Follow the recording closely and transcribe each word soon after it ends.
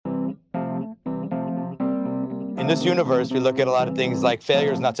in this universe, we look at a lot of things like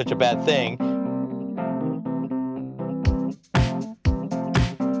failure is not such a bad thing.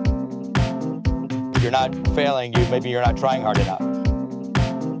 If you're not failing, maybe you're not trying hard enough.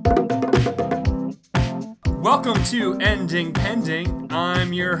 Welcome to Ending Pending.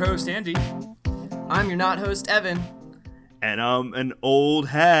 I'm your host, Andy. I'm your not host, Evan. And I'm an old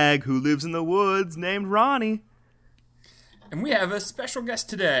hag who lives in the woods named Ronnie. And we have a special guest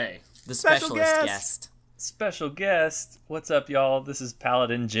today. The specialist guest. Special guest. What's up, y'all? This is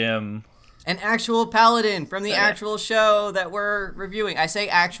Paladin Jim. An actual paladin from the actual show that we're reviewing. I say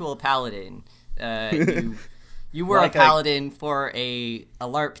actual paladin. You were like a paladin for a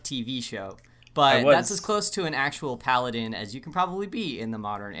LARP TV show. But that's as close to an actual paladin as you can probably be in the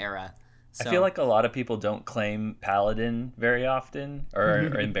modern era. So. I feel like a lot of people don't claim paladin very often or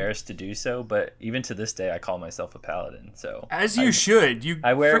are embarrassed to do so, but even to this day I call myself a paladin. So as you should.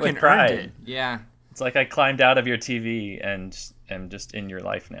 I wear it with pride. Earned it. Yeah. It's like I climbed out of your TV and am just in your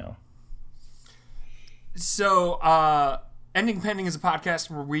life now. So, Ending Pending is a podcast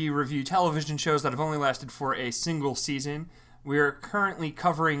where we review television shows that have only lasted for a single season. We are currently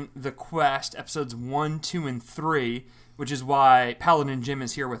covering The Quest, episodes 1, 2, and 3, which is why Paladin Jim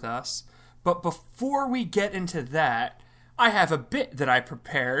is here with us. But before we get into that, I have a bit that I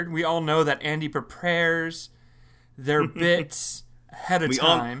prepared. We all know that Andy prepares their bits ahead of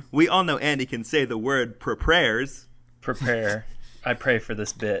time. We all know Andy can say the word prepares. Prepare. I pray for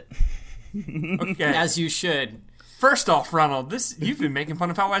this bit. Okay. As you should. First off, Ronald, you've been making fun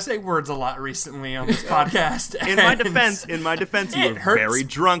of how I say words a lot recently on this podcast. In my defense, you were very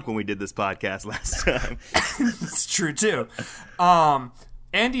drunk when we did this podcast last time. It's true too.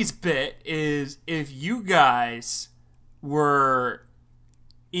 Andy's bit is if you guys were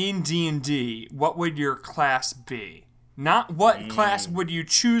in D&D, what would your class be? Not what class would you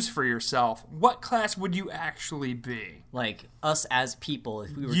choose for yourself. What class would you actually be? Like us as people,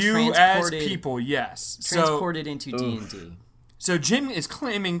 if we were transported. You as people, yes. Transported into D&D. So Jim is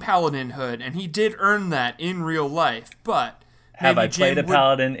claiming paladinhood, and he did earn that in real life, but... Have I played a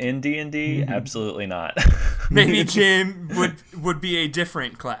paladin in D&D? Absolutely not. Maybe Jim would be a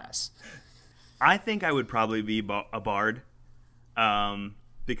different class. I think I would probably be a bard.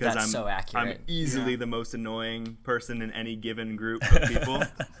 Because That's so accurate. I'm easily the most annoying person in any given group of people.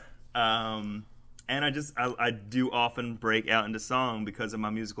 And I do often break out into song because of my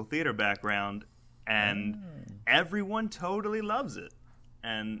musical theater background, and everyone totally loves it.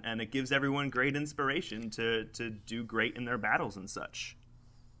 And it gives everyone great inspiration to do great in their battles and such.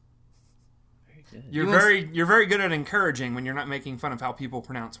 Very good. You're very good at encouraging when you're not making fun of how people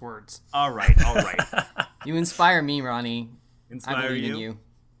pronounce words. All right. You inspire me, Ronnie. Inspire I believe you? in you.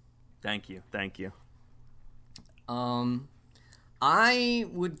 Thank you. I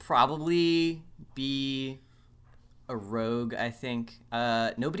would probably be a rogue, I think.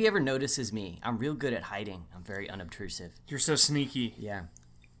 Nobody ever notices me. I'm real good at hiding. I'm very unobtrusive. You're so sneaky. Yeah.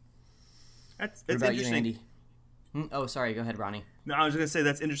 That's what about interesting. you, Andy? Oh, sorry. Go ahead, Ronnie. No, I was going to say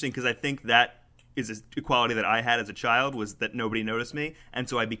that's interesting because I think that is a quality that I had as a child, was that nobody noticed me, and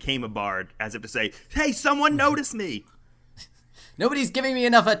so I became a bard as if to say, hey, someone notice me! Nobody's giving me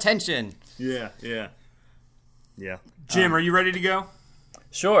enough attention. Yeah. Jim, are you ready to go?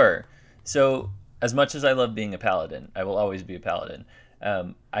 Sure. So, as much as I love being a paladin, I will always be a paladin.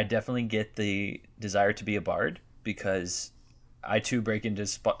 I definitely get the desire to be a bard because I too break into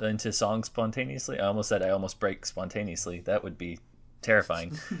songs spontaneously. I almost break spontaneously. That would be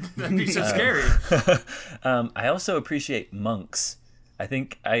terrifying. That'd be so scary. I also appreciate monks. I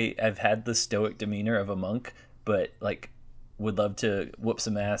think I've had the stoic demeanor of a monk, but would love to whoop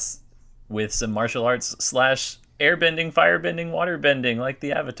some ass with some martial arts / airbending, firebending, waterbending, like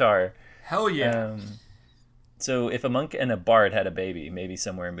the Avatar. Hell yeah. So if a monk and a bard had a baby, maybe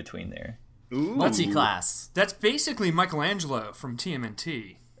somewhere in between there. Ooh. Multi-class. That's basically Michelangelo from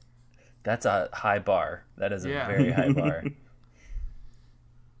TMNT. That's a high bar. That is a very high bar.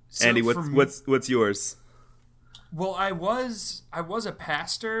 So Andy, what's yours? Well, I was a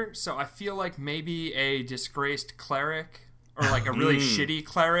pastor, so I feel like maybe a disgraced cleric or like a really shitty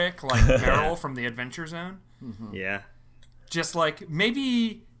cleric like Meryl from the Adventure Zone. Mm-hmm. Yeah. Just like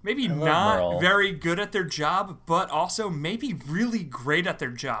maybe not Merle. very good at their job, but also maybe really great at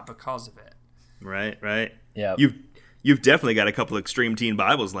their job because of it. Right. Yeah. You've definitely got a couple of Extreme Teen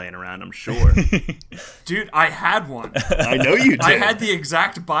Bibles laying around, I'm sure. Dude, I had one. I know you did. I had the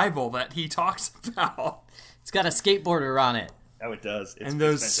exact Bible that he talks about. It's got a skateboarder on it. Oh, it does. And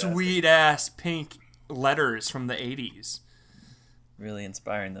those sweet-ass pink letters from the 80s. Really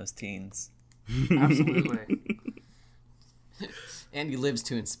inspiring those teens. Absolutely. Andy lives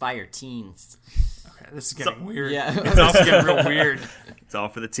to inspire teens. Okay, this is getting weird. Yeah. It's all getting real weird. It's all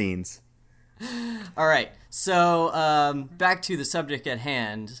for the teens. All right. So back to the subject at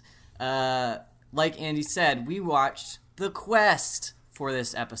hand. Like Andy said, we watched The Quest for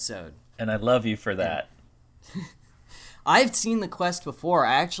this episode. And I love you for that. I've seen The Quest before.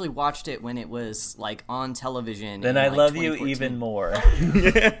 I actually watched it when it was like on television. Then in, I like, love you 2014. even more.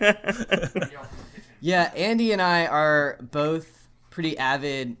 Yeah, Andy and I are both pretty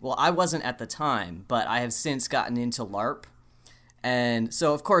avid. Well, I wasn't at the time, but I have since gotten into LARP. And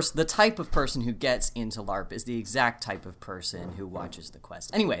so, of course, the type of person who gets into LARP is the exact type of person who watches The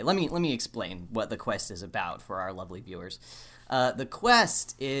Quest. Anyway, let me explain what The Quest is about for our lovely viewers. The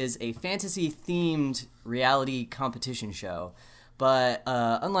Quest is a fantasy-themed reality competition show, but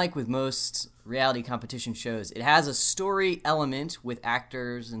unlike with most reality competition shows, it has a story element with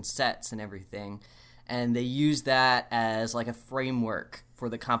actors and sets and everything, and they use that as like a framework for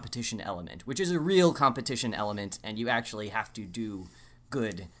the competition element, which is a real competition element, and you actually have to do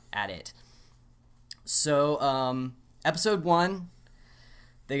good at it. So, episode 1,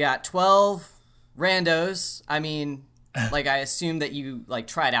 they got 12 randos. I mean, like, I assume that you, like,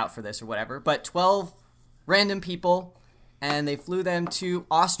 tried out for this or whatever, but 12 random people, and they flew them to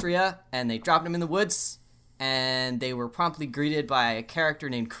Austria, and they dropped them in the woods, and they were promptly greeted by a character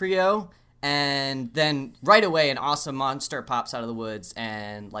named Creo, and then right away an awesome monster pops out of the woods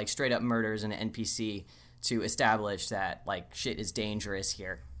and, like, straight up murders an NPC to establish that, like, shit is dangerous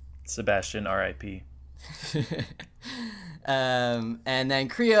here. Sebastian, R.I.P. And then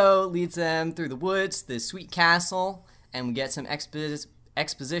Creo leads them through the woods, this sweet castle, and we get some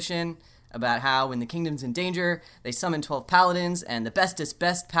exposition about how when the kingdom's in danger, they summon 12 paladins, and the bestest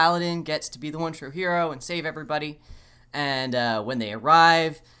best paladin gets to be the one true hero and save everybody. And when they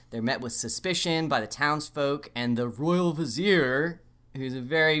arrive, they're met with suspicion by the townsfolk and the royal vizier, who's a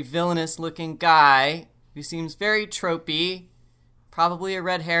very villainous-looking guy who seems very tropey, probably a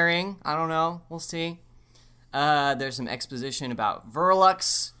red herring. I don't know. We'll see. There's some exposition about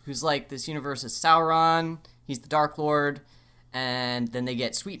Verlux, who's like this universe's Sauron. He's the Dark Lord. And then they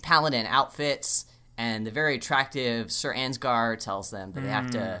get sweet paladin outfits, and the very attractive Sir Ansgar tells them that they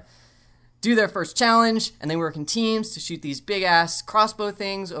have to do their first challenge, and they work in teams to shoot these big-ass crossbow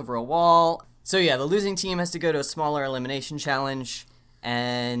things over a wall. So yeah, the losing team has to go to a smaller elimination challenge,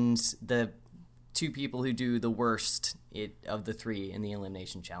 and the 2 people who do the worst of the 3 in the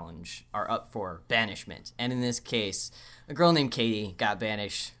elimination challenge are up for banishment. And in this case, a girl named Katie got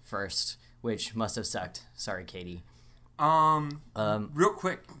banished first, which must have sucked. Sorry, Katie. Real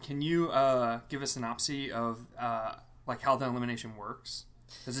quick, can you give a synopsis of like how the elimination works?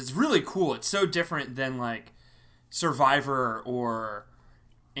 Because it's really cool. It's so different than like Survivor or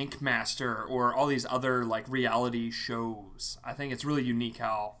Ink Master or all these other like reality shows. I think it's really unique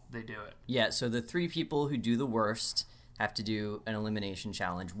how they do it. Yeah, so the 3 people who do the worst have to do an elimination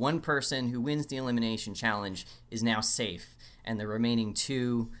challenge. One person who wins the elimination challenge is now safe, and the remaining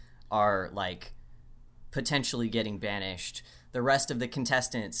 2 are like potentially getting banished. The rest of the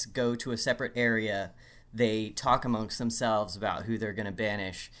contestants go to a separate area. They talk amongst themselves about who they're going to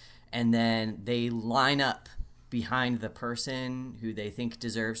banish, and then they line up behind the person who they think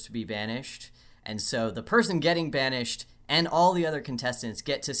deserves to be banished. And so the person getting banished and all the other contestants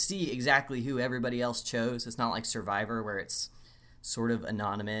get to see exactly who everybody else chose. It's not like Survivor where it's sort of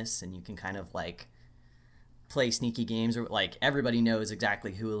anonymous and you can kind of like play sneaky games, or like everybody knows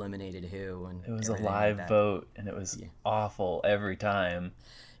exactly who eliminated who. And it was a live vote, and it was awful every time.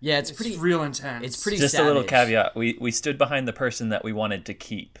 Yeah, it's real intense. It's pretty Just savage. a little caveat. We stood behind the person that we wanted to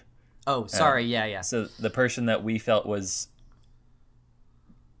keep. Oh, sorry. Yeah. So the person that we felt was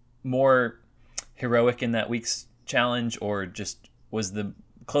more heroic in that week's challenge, or just was the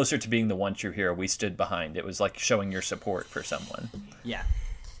closer to being the one true hero, we stood behind. It was like showing your support for someone. Yeah.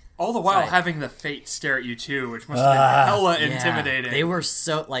 All the while having the fate stare at you too, which must have been hella intimidating. They were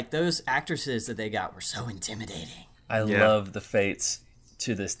so, like, those actresses that they got were so intimidating. I love the fates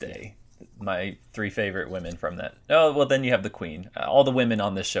to this day. My 3 favorite women from that. Oh, well, then you have the queen. All the women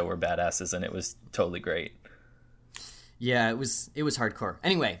on this show were badasses, and it was totally great. Yeah, it was hardcore.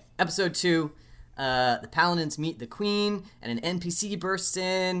 Anyway, episode 2, the paladins meet the queen, and an NPC bursts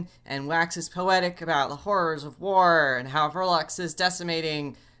in and waxes poetic about the horrors of war and how Verlux is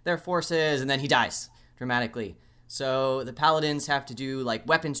decimating their forces, and then he dies dramatically. So the paladins have to do like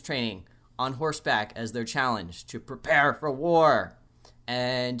weapons training on horseback as their challenge to prepare for war.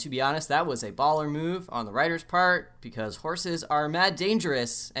 And to be honest, that was a baller move on the writer's part, because horses are mad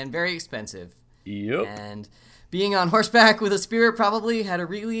dangerous and very expensive. Yep. And being on horseback with a spear probably had a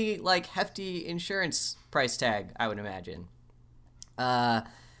really like hefty insurance price tag, I would imagine.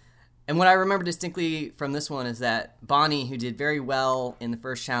 And And what I remember distinctly from this one is that Bonnie, who did very well in the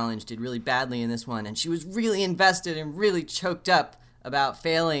first challenge, did really badly in this one, and she was really invested and really choked up about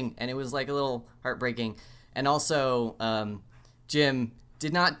failing, and it was like a little heartbreaking. And also, Jim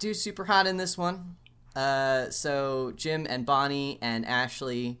did not do super hot in this one. So Jim and Bonnie and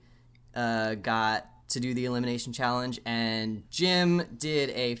Ashley got to do the elimination challenge, and Jim did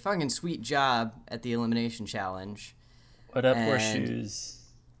a fucking sweet job at the elimination challenge. What up, horseshoes?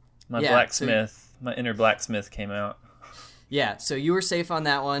 My my inner blacksmith came out. Yeah, so you were safe on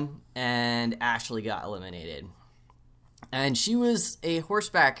that one, and Ashley got eliminated. And she was a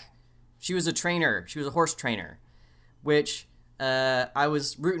trainer. She was a horse trainer, which I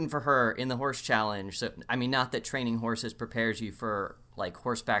was rooting for her in the horse challenge. So, I mean, not that training horses prepares you for, like,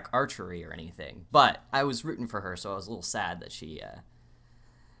 horseback archery or anything, but I was rooting for her, so I was a little sad that she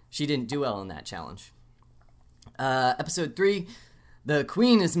didn't do well in that challenge. Episode 3, the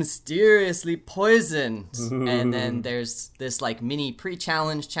queen is mysteriously poisoned. Ooh. And then there's this, like, mini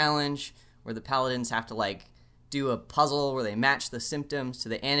challenge where the paladins have to, like, do a puzzle where they match the symptoms to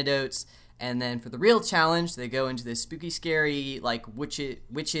the antidotes. And then for the real challenge, they go into this spooky, scary, like,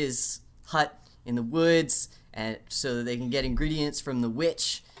 witch's hut in the woods, and so that they can get ingredients from the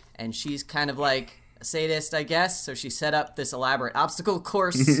witch. And she's kind of like a sadist, I guess. So she set up this elaborate obstacle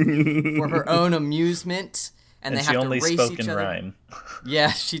course for her own amusement. And they have to race each other. She only spoke in rhyme.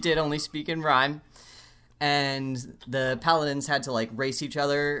 Yeah, she did only speak in rhyme. And the paladins had to, like, race each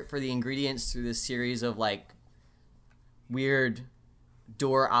other for the ingredients through this series of, like, weird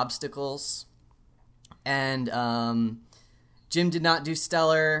door obstacles. And Jim did not do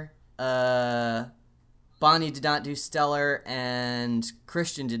stellar. Bonnie did not do stellar. And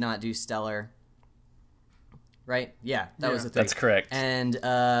Christian did not do stellar. Right? Yeah, that was the thing. That's correct. And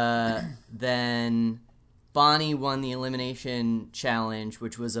then Bonnie won the elimination challenge,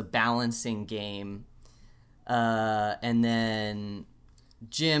 which was a balancing game. And then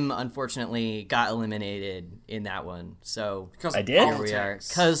Jim, unfortunately, got eliminated in that one. So because I did. Here we are.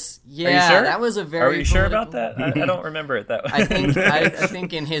 Because sure? That was a very. Are you sure about that? I don't remember it that way. I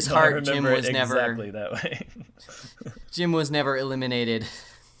think in his heart, Jim was never exactly that way. Jim was never eliminated.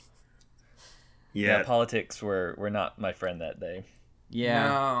 Yeah, politics were not my friend that day. Yeah.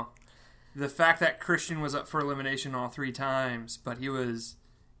 No. The fact that Christian was up for elimination all 3 times, but he was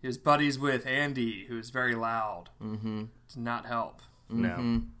buddies with Andy, who is very loud. Mm-hmm. Did not help. No.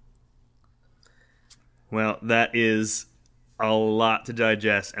 Mm-hmm. Well, that is a lot to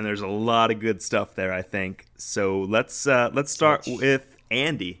digest, and there's a lot of good stuff there, I think. So let's start with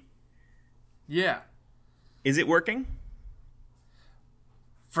Andy. Yeah. Is it working?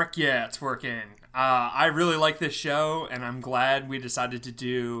 Frick yeah, it's working. I really like this show, and I'm glad we decided to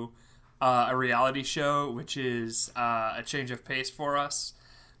do a reality show, which is a change of pace for us.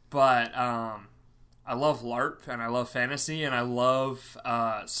 But I love LARP, and I love fantasy, and I love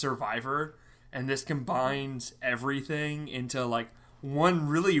Survivor, and this combines everything into, like, one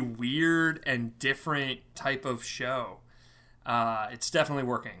really weird and different type of show. It's definitely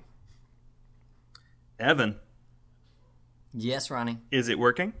working. Evan. Yes, Ronnie. Is it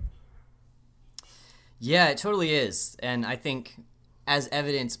working? Yeah, it totally is. And I think, as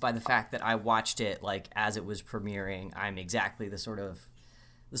evidenced by the fact that I watched it, like, as it was premiering, I'm exactly the sort of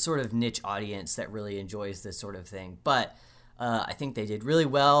niche audience that really enjoys this sort of thing. But I think they did really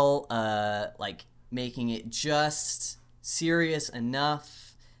well, like, making it just serious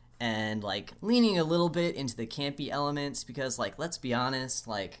enough and, like, leaning a little bit into the campy elements because, like, let's be honest,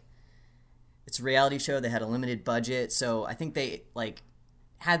 like, it's a reality show. They had a limited budget, so I think they, like,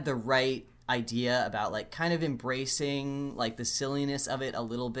 had the right idea about, like, kind of embracing, like, the silliness of it a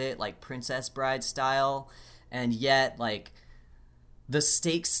little bit, like Princess Bride style, and yet, like, the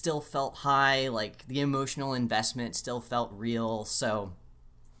stakes still felt high, like, the emotional investment still felt real. So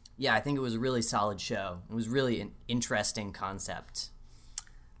yeah, I think it was a really solid show. It was really an interesting concept.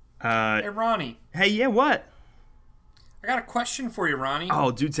 Hey, Ronnie. Hey, yeah, what? I got a question for you, Ronnie.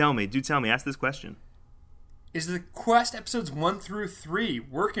 Oh, do tell me. Ask this question. Is the Quest episodes 1 through 3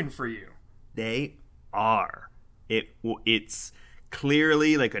 working for you? They are. It's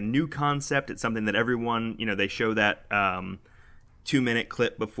clearly like a new concept. It's something that everyone, they show that 2-minute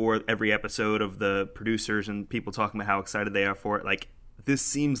clip before every episode of the producers and people talking about how excited they are for it. Like, this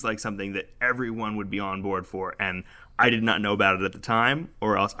seems like something that everyone would be on board for, and I did not know about it at the time,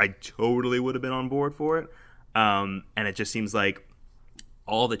 or else I totally would have been on board for it. And it just seems like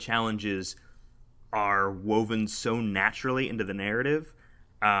all the challenges are woven so naturally into the narrative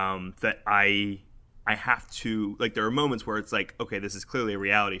that I have to, like, there are moments where it's like, okay, this is clearly a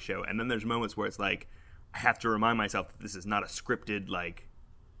reality show, and then there's moments where it's like, I have to remind myself that this is not a scripted, like,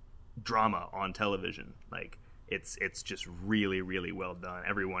 drama on television. Like it's just really, really well done.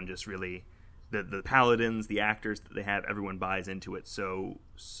 Everyone just really, the paladins, the actors that they have, everyone buys into it so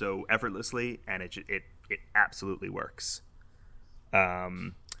effortlessly, and it absolutely works.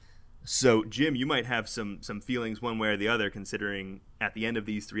 So Jim, you might have some feelings one way or the other, considering at the end of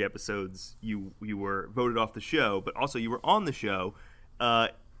these 3 episodes you were voted off the show, but also you were on the show.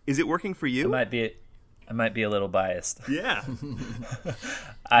 Is it working for you? I might be a little biased. Yeah.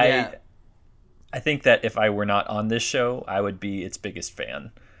 I think that if I were not on this show, I would be its biggest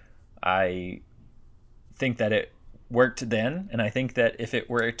fan. I think that it worked then, and I think that if it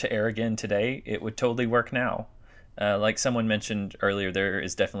were to air again today, it would totally work now. Like someone mentioned earlier, there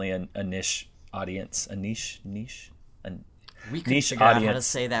is definitely a niche audience, a niche, we couldn't figure out how to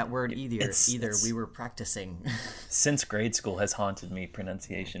say that word either. We were practicing. Since grade school has haunted me,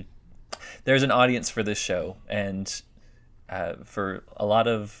 pronunciation. There's an audience for this show, and for a lot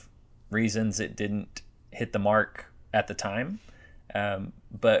of reasons, it didn't hit the mark at the time.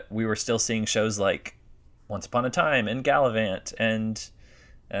 But we were still seeing shows like Once Upon a Time and Gallivant and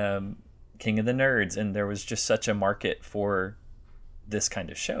King of the Nerds, and there was just such a market for this kind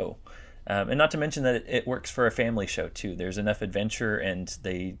of show. And not to mention that it works for a family show too. There's enough adventure, and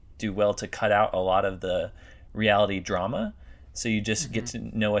they do well to cut out a lot of the reality drama. So you just get to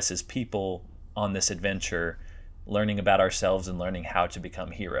know us as people on this adventure, learning about ourselves and learning how to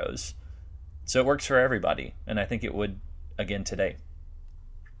become heroes. So it works for everybody, and I think it would again today.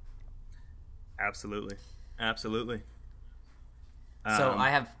 Absolutely. So I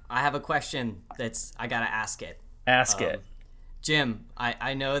have a question that's I gotta ask it. Ask it. Jim,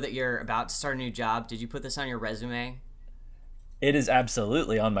 I know that you're about to start a new job. Did you put this on your resume? It is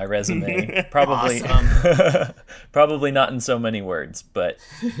absolutely on my resume. Probably, Awesome. probably not in so many words, but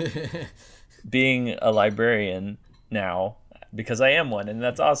being a librarian now, because I am one, and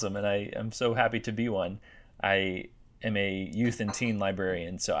that's awesome, and I am so happy to be one. I am a youth and teen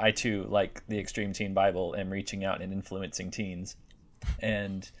librarian, so I too, like the Extreme Teen Bible, am reaching out and influencing teens.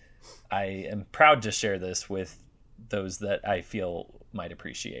 And I am proud to share this with those that I feel might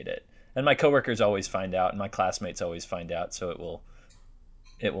appreciate it. And my coworkers always find out, and my classmates always find out, so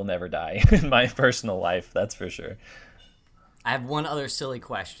it will never die in my personal life, that's for sure. I have one other silly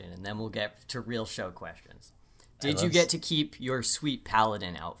question, and then we'll get to real show questions. Did you get to keep your sweet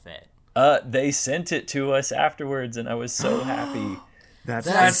paladin outfit? They sent it to us afterwards, and I was so happy.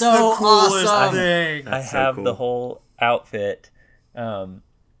 That's so the coolest awesome. thing. I have the whole outfit.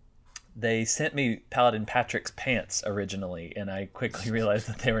 They sent me Paladin Patrick's pants originally, and I quickly realized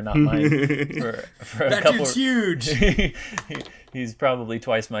that they were not mine. For That a couple. dude's huge. He's probably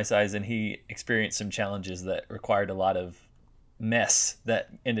twice my size, and he experienced some challenges that required a lot of mess that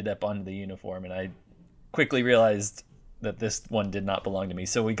ended up on the uniform, and I quickly realized that this one did not belong to me.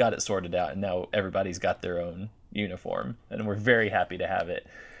 So we got it sorted out, and now everybody's got their own uniform, and we're very happy to have it.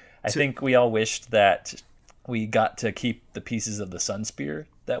 I think we all wished that we got to keep the pieces of the Sun Spear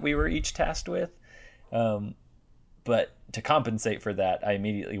that we were each tasked with. But to compensate for that, I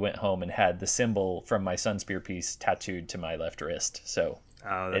immediately went home and had the symbol from my Sun Spear piece tattooed to my left wrist. So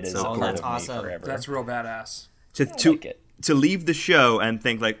it is a part that's of awesome. me forever. That's real badass. To leave the show and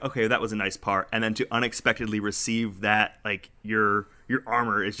think like, okay, that was a nice part, and then to unexpectedly receive that, like your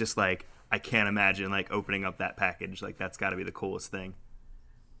armor is just like, I can't imagine like opening up that package. Like that's got to be the coolest thing.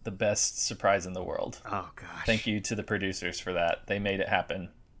 The best surprise in the world. Oh gosh. Thank you to the producers for that. They made it happen.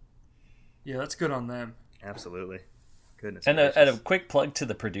 Yeah, that's good on them. Absolutely. Goodness. And a quick plug to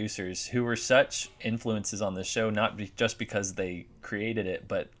the producers who were such influences on the show, not just because they created it,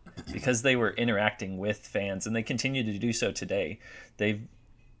 but because they were interacting with fans, and they continue to do so today. They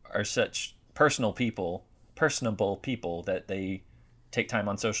are such personable people that they take time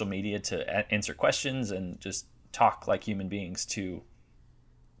on social media to answer questions and just talk like human beings to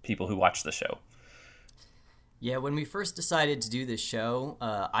people who watch the show. Yeah, when we first decided to do this show,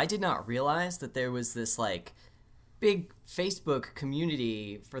 I did not realize that there was this like big Facebook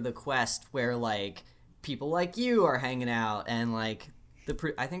community for the Quest where like people like you are hanging out, and like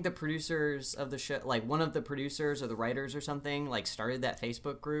I think the producers of the show, like one of the producers or the writers or something, like started that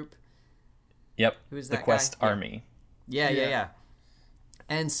Facebook group. Yep. Who's that the Quest guy? Army. Yeah.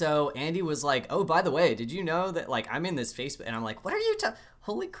 And so Andy was like, "Oh, by the way, did you know that like I'm in this Facebook?" And I'm like, "What are you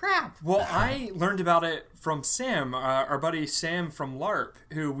holy crap!" Well, I learned about it from Sam, our buddy Sam from LARP,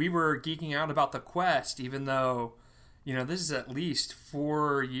 who we were geeking out about the Quest, even though, you know, this is at least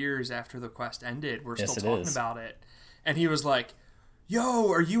 4 years after the Quest ended. We're still talking about it. And he was like,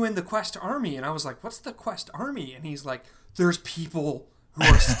 "Yo, are you in the Quest Army?" And I was like, "What's the Quest Army?" And he's like, "There's people who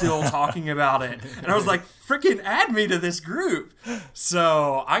are still talking about it. And I was like, freaking add me to this group.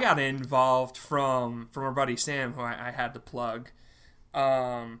 So I got involved from our buddy Sam, who I had to plug.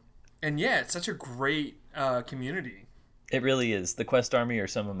 And yeah, it's such a great community. It really is. The Quest Army are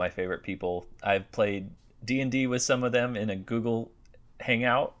some of my favorite people. I've played D&D with some of them in a Google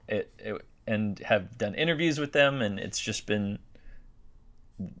Hangout and have done interviews with them, and it's just been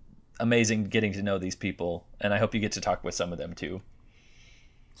amazing getting to know these people, and I hope you get to talk with some of them too.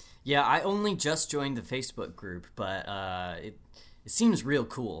 Yeah, I only just joined the Facebook group, but it seems real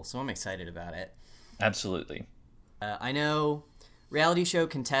cool, so I'm excited about it. Absolutely. I know reality show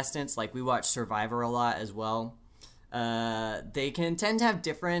contestants, like we watch Survivor a lot as well, they can tend to have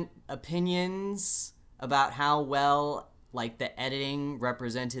different opinions about how well like the editing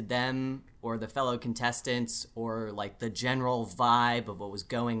represented them or the fellow contestants or like the general vibe of what was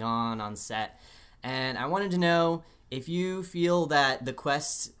going on set. And I wanted to know if you feel that the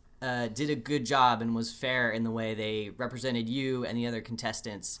Quest did a good job and was fair in the way they represented you and the other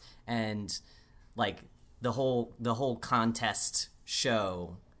contestants and like the whole contest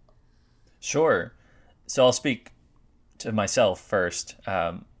show. Sure. So I'll speak to myself first.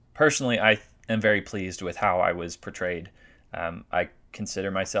 Personally, I am very pleased with how I was portrayed. I consider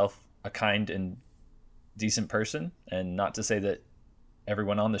myself a kind and decent person, and not to say that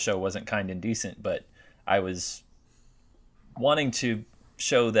everyone on the show wasn't kind and decent, but I was wanting to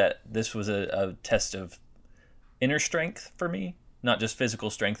show that this was a test of inner strength for me, not just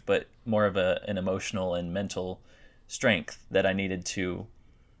physical strength, but more of an emotional and mental strength that I needed to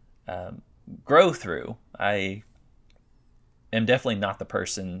grow through. I am definitely not the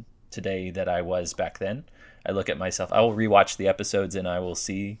person today that I was back then. I look at myself, I will rewatch the episodes and I will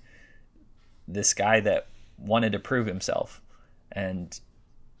see this guy that wanted to prove himself. And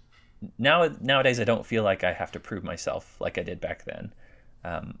nowadays I don't feel like I have to prove myself like I did back then.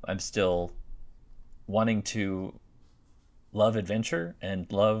 I'm still wanting to love adventure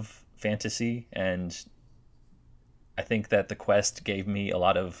and love fantasy, and I think that the Quest gave me a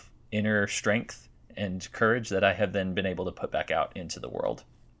lot of inner strength and courage that I have then been able to put back out into the world.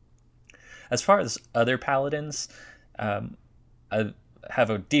 As far as other paladins, I have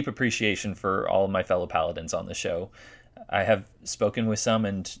a deep appreciation for all of my fellow paladins on the show. I have spoken with some,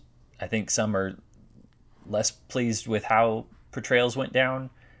 and I think some are less pleased with how portrayals went down.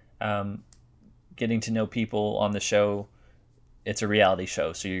 Getting to know people on the show, it's a reality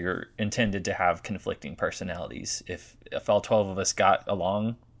show, so you're intended to have conflicting personalities. If all 12 of us got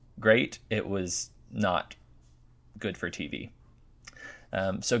along great, it was not good for TV.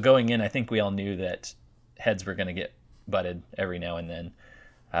 So going in, I think we all knew that heads were going to get butted every now and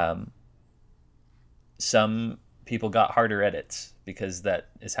then. Some people got harder edits because that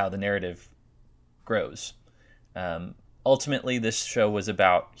is how the narrative grows. Ultimately, this show was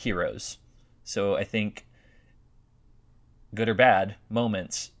about heroes. So I think, good or bad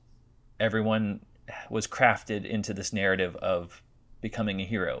moments, everyone was crafted into this narrative of becoming a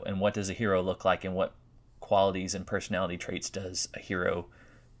hero. And what does a hero look like, and what qualities and personality traits does a hero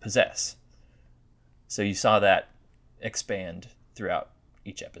possess? So you saw that expand throughout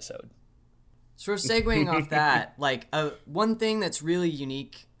each episode. Sort of segueing off that, like one thing that's really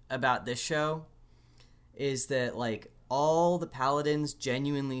unique about this show is that like all the paladins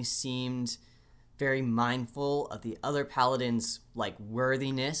genuinely seemed very mindful of the other paladins' like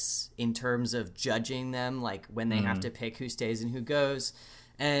worthiness in terms of judging them, like when they have to pick who stays and who goes.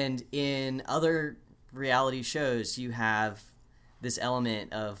 And in other reality shows, you have this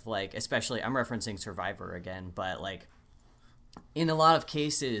element of like, especially I'm referencing Survivor again, but like in a lot of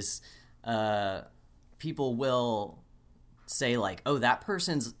cases, people will say like, oh, that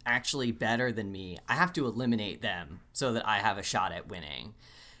person's actually better than me, I have to eliminate them so that I have a shot at winning.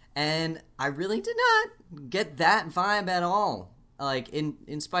 And I really did not get that vibe at all. Like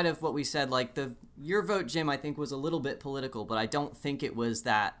in spite of what we said, like your vote, Jim, I think was a little bit political, but I don't think it was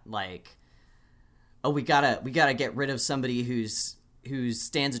that like, oh, we gotta get rid of somebody who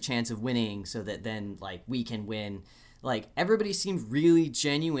stands a chance of winning so that then like we can win. Like everybody seemed really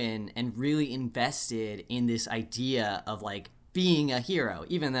genuine and really invested in this idea of like being a hero,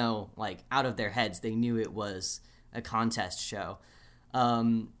 even though like out of their heads they knew it was a contest show.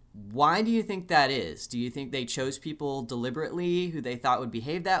 Why do you think that is? Do you think they chose people deliberately who they thought would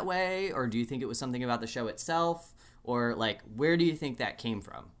behave that way? Or do you think it was something about the show itself? Or like, where do you think that came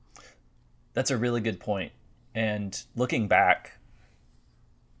from? That's a really good point. And looking back,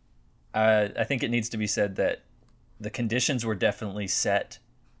 I think it needs to be said that the conditions were definitely set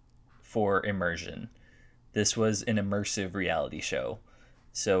for immersion. This was an immersive reality show.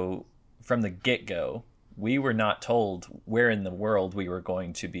 So from the get-go, we were not told where in the world we were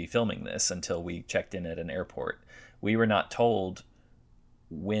going to be filming this until we checked in at an airport. We were not told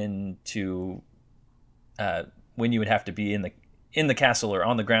when you would have to be in the castle or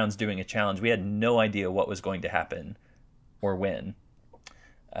on the grounds doing a challenge. We had no idea what was going to happen or when.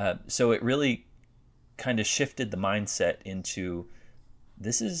 So it really kind of shifted the mindset into,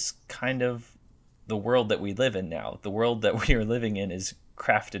 this is kind of the world that we live in now. The world that we are living in is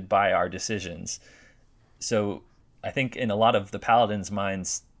crafted by our decisions. So I think in a lot of the Paladins'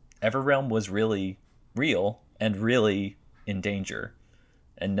 minds, Everrealm was really real and really in danger.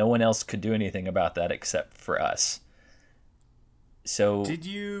 And no one else could do anything about that except for us. So did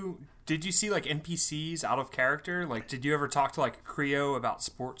you see like NPCs out of character? Like, did you ever talk to like Creo about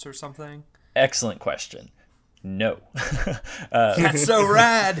sports or something? Excellent question. No. That's so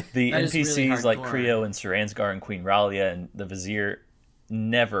rad. The That is NPCs really like hardcore. Creo and Saransgar and Queen Ralia and the Vizier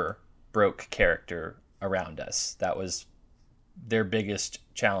never broke character around us. That was their biggest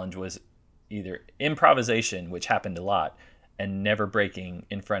challenge, was either improvisation, which happened a lot, and never breaking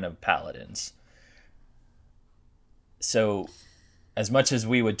in front of Paladins. So as much as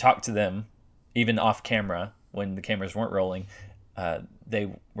we would talk to them, even off camera, when the cameras weren't rolling,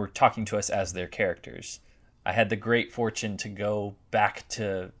 they were talking to us as their characters. I had the great fortune to go back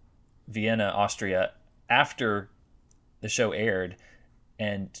to Vienna, Austria, after the show aired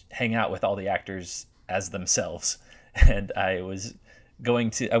and hang out with all the actors as themselves. And I was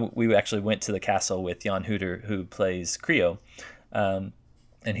we actually went to the castle with Jan Hutter, who plays Creo, and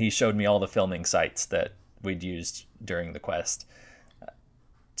he showed me all the filming sites that we'd used during the quest.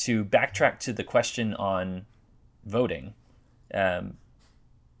 To backtrack to the question on voting,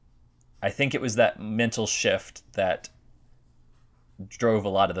 I think it was that mental shift that drove a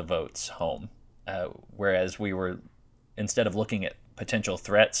lot of the votes home. Whereas we were, instead of looking at potential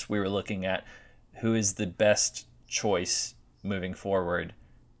threats, we were looking at who is the best choice moving forward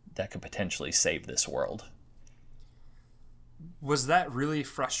that could potentially save this world. Was that really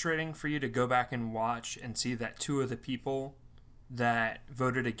frustrating for you to go back and watch and see that two of the people that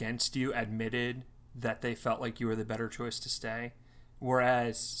voted against you admitted that they felt like you were the better choice to stay?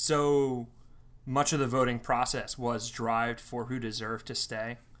 Whereas so much of the voting process was derived for who deserved to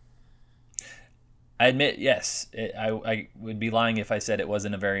stay. I admit, yes. I would be lying if I said it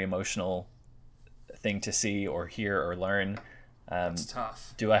wasn't a very emotional thing to see or hear or learn. It's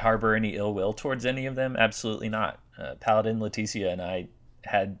tough. Do I harbor any ill will towards any of them? Absolutely not. Paladin, Leticia, and I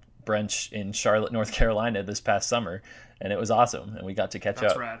had brunch in Charlotte, North Carolina this past summer, and it was awesome, and we got to catch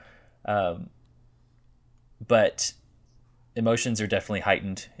That's up. rad. But emotions are definitely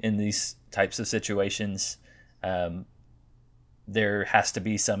heightened in these types of situations. There has to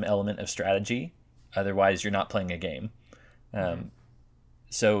be some element of strategy, otherwise you're not playing a game.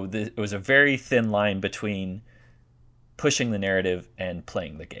 So it was a very thin line between pushing the narrative and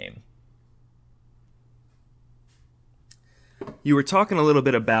playing the game. You were talking a little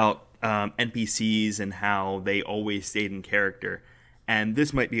bit about NPCs and how they always stayed in character. And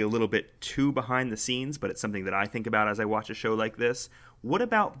this might be a little bit too behind the scenes, but it's something that I think about as I watch a show like this. What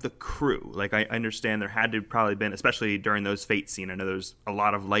about the crew? Like, I understand there had to probably been, especially during those Fate scene, I know there's a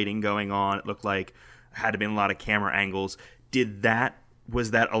lot of lighting going on. It looked like had to been a lot of camera angles.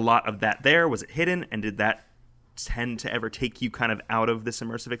 Was that a lot of that there? Was it hidden? And did that tend to ever take you kind of out of this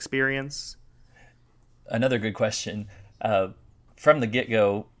immersive experience? Another good question. From the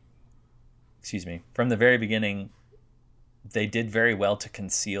get-go, from the very beginning, they did very well to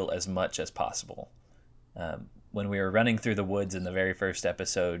conceal as much as possible. When we were running through the woods in the very first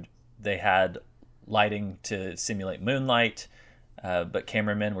episode, they had lighting to simulate moonlight, but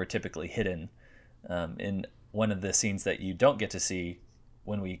cameramen were typically hidden. In one of the scenes that you don't get to see,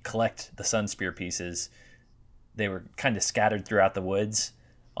 when we collect the Sun Spear pieces, they were kind of scattered throughout the woods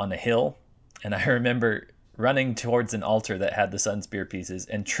on a hill. And I remember running towards an altar that had the Sun Spear pieces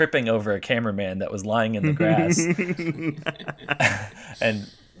and tripping over a cameraman that was lying in the grass and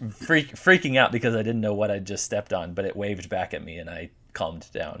freaking out because I didn't know what I'd just stepped on, but it waved back at me and I calmed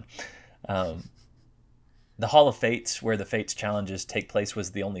down. The Hall of Fates, where the Fates challenges take place,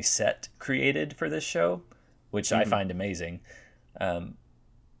 was the only set created for this show, which I find amazing.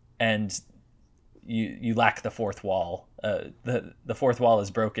 And you lack the fourth wall. The fourth wall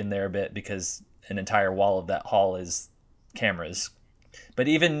is broken there a bit because an entire wall of that hall is cameras. But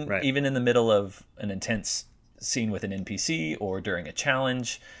even in the middle of an intense scene with an NPC or during a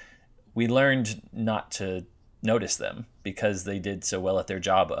challenge, we learned not to notice them because they did so well at their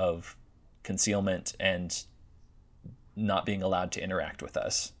job of concealment and not being allowed to interact with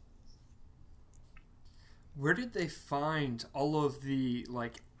us. Where did they find all of the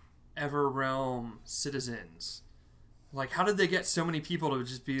like Everrealm citizens. Like, how did they get so many people to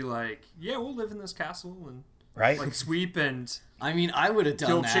just be like, yeah, we'll live in this castle and Right? like sweep and I mean, I would have done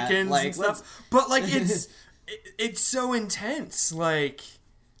kill that. chickens Like, and stuff? But like, it's so intense. Like,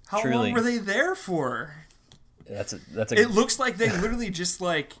 how Truly. long were they there for? That's a It looks like they literally just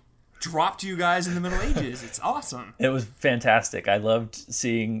like dropped you guys in the Middle Ages. It's awesome. It was fantastic. I loved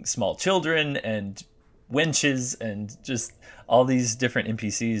seeing small children and wenches and just all these different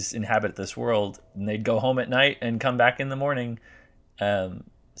NPCs inhabit this world, and they'd go home at night and come back in the morning.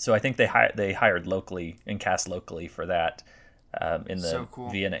 So I think they hired locally and cast locally for that in the So cool.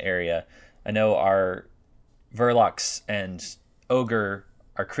 Vienna area. I know our Verlox and Ogre,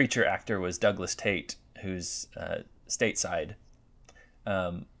 our creature actor was Douglas Tate, who's stateside.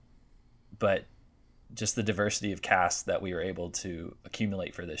 But just the diversity of cast that we were able to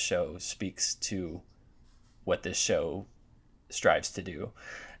accumulate for this show speaks to what this show strives to do.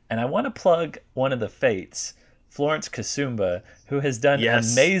 And I want to plug one of the Fates, Florence Kasumba, who has done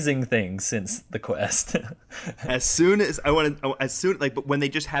amazing things since the quest. But when they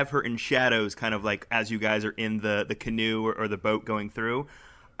just have her in shadows, kind of like as you guys are in the canoe or the boat going through,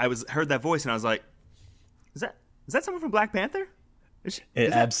 heard that voice and I was like, is that someone from Black Panther?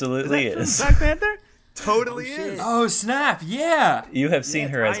 It absolutely is. Black Panther? Totally is. Oh snap! Yeah. You have seen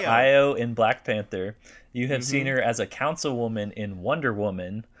her as Io. Io in Black Panther. You have seen her as a councilwoman in Wonder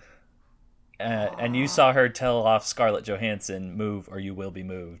Woman. And you saw her tell off Scarlett Johansson, "Move or you will be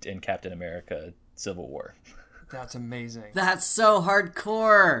moved," in Captain America: Civil War. That's amazing. that's so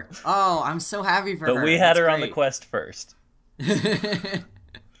hardcore. Oh, I'm so happy for her. But we had That's her on the great. quest first.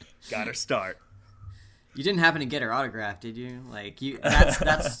 Got her start. You didn't happen to get her autograph, did you? Like you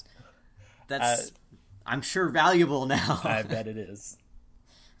that's I'm sure valuable now. I bet it is.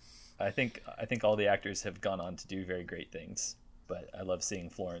 I think all the actors have gone on to do very great things, but I love seeing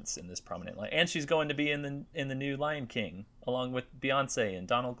Florence in this prominent line, and she's going to be in the new Lion King along with Beyonce and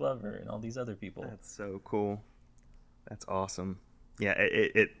Donald Glover and all these other people. That's so cool. That's awesome. Yeah,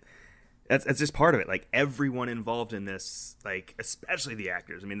 that's just part of it. Like everyone involved in this, like especially the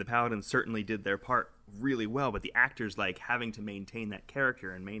actors. I mean, the Paladins certainly did their part really well, but the actors, like having to maintain that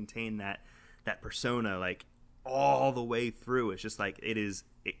character and maintain that persona, like all the way through. It's just like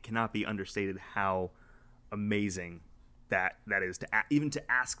it cannot be understated how amazing that is to even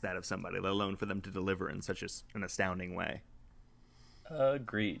to ask that of somebody, let alone for them to deliver in such an astounding way.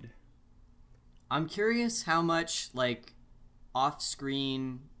 Agreed. I'm curious how much like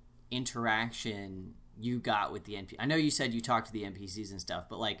off-screen interaction you got with the NPC. I know you said you talked to the NPCs and stuff,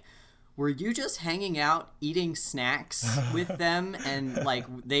 but like were you just hanging out eating snacks with them and like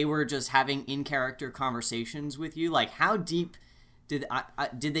they were just having in-character conversations with you? Like how deep did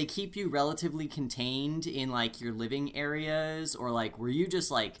they keep you relatively contained in like your living areas, or like were you just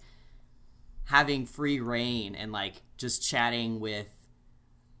like having free reign and like just chatting with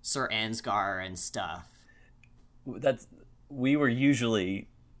Sir Ansgar and stuff? We were usually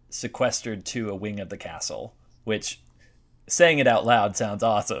sequestered to a wing of the castle, which, saying it out loud, sounds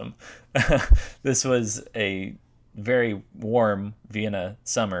awesome. This was a very warm Vienna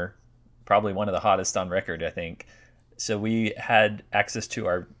summer, probably one of the hottest on record, I think. So we had access to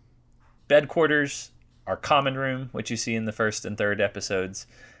our bed quarters, our common room, which you see in the first and third episodes,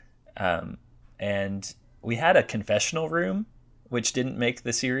 and we had a confessional room, which didn't make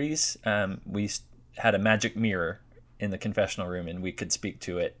the series. We had a magic mirror in the confessional room, and we could speak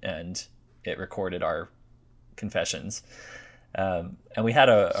to it, and it recorded our confessions. And we had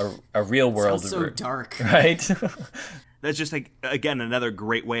a real world. Sounds so dark, right? That's just like, again, another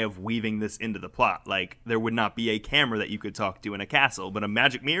great way of weaving this into the plot. Like there would not be a camera that you could talk to in a castle, but a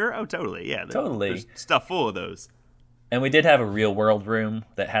magic mirror. Oh, totally, yeah, totally. There's stuff full of those. And we did have a real world room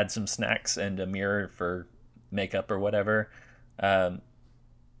that had some snacks and a mirror for makeup or whatever. So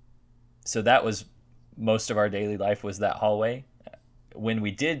that was most of our daily life, was that hallway. When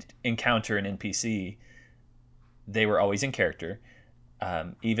we did encounter an NPC, they were always in character.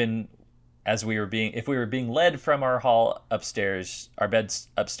 Even as if we were being led from our hall upstairs, our beds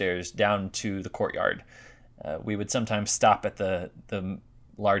upstairs, down to the courtyard, we would sometimes stop at the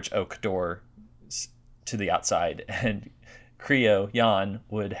large oak door to the outside, and Creo, Jan,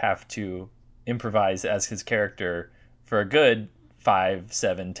 would have to improvise as his character for a good 5,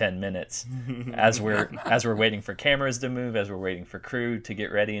 7, 10 minutes as we're waiting for cameras to move, as we're waiting for crew to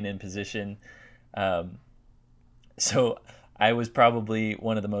get ready and in position. So I was probably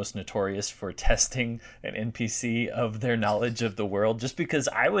one of the most notorious for testing an NPC of their knowledge of the world, just because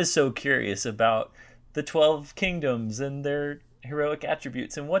I was so curious about the 12 kingdoms and their heroic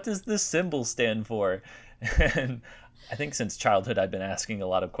attributes and what does this symbol stand for. And I think since childhood I've been asking a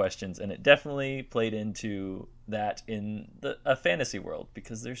lot of questions, and it definitely played into that in a fantasy world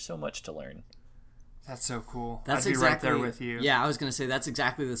because there's so much to learn. That's so cool. That's I'd be exactly, right there with you. Yeah, I was gonna say that's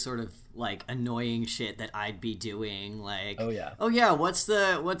exactly the sort of like annoying shit that I'd be doing. Like, oh yeah, what's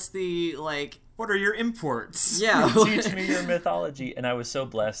the like? What are your imports? Yeah, teach me your mythology. And I was so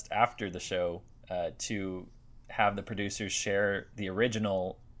blessed after the show to have the producers share the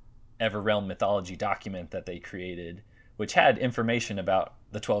original Everrealm mythology document that they created, which had information about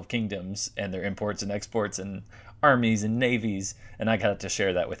the 12 kingdoms and their imports and exports and armies and navies, and I got to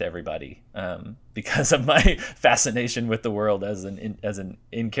share that with everybody because of my fascination with the world as an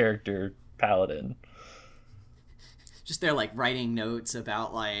in-character paladin. Just they're like writing notes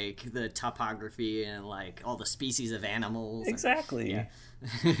about like the topography and like all the species of animals. Exactly. Yeah.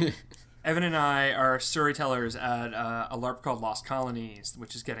 Evan and I are storytellers at a LARP called Lost Colonies,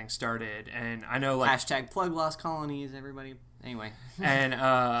 which is getting started, and I know like hashtag plug Lost Colonies, everybody. Anyway, and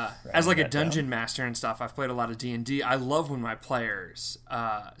as like a dungeon master and stuff, I've played a lot of D&D. I love when my players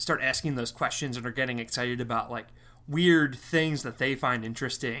start asking those questions and are getting excited about like weird things that they find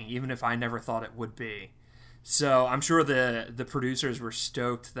interesting, even if I never thought it would be. So I'm sure the producers were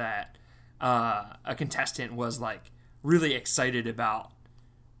stoked that a contestant was like really excited about,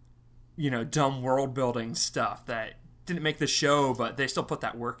 you know, dumb world building stuff that didn't make the show, but they still put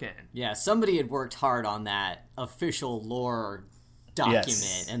that work in. Yeah, somebody had worked hard on that official lore document,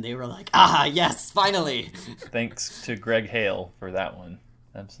 yes. And they were like, yes, finally. Thanks to Greg Hale for that one.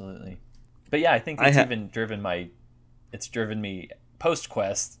 Absolutely. But yeah, I think it's driven me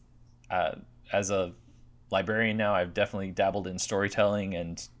post-Quest. As a librarian now, I've definitely dabbled in storytelling,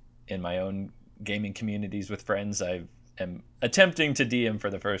 and in my own gaming communities with friends, I am attempting to DM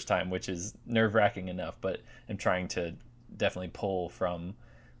for the first time, which is nerve-wracking enough, but I'm trying to definitely pull from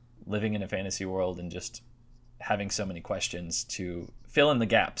living in a fantasy world and just having so many questions to fill in the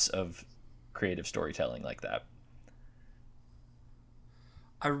gaps of creative storytelling like that.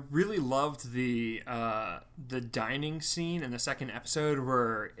 I really loved the dining scene in the second episode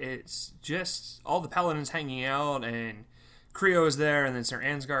where it's just all the paladins hanging out and Creo is there, and then Sir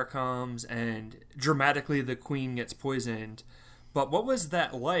Ansgar comes, and dramatically the queen gets poisoned. But what was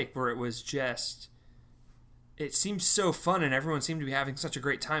that like, where it was just... It seemed so fun, and everyone seemed to be having such a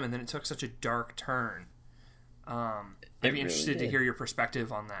great time, and then it took such a dark turn. I'd be interested to hear your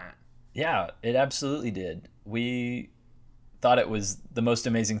perspective on that. Yeah, it absolutely did. We thought it was the most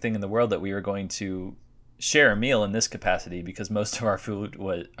amazing thing in the world that we were going to share a meal in this capacity, because most of our food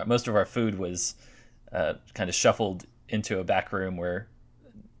was kind of shuffled into a back room where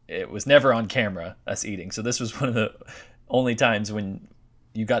it was never on camera, us eating. So this was one of the only times when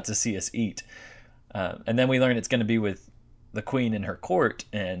you got to see us eat. And then we learned it's going to be with the queen in her court,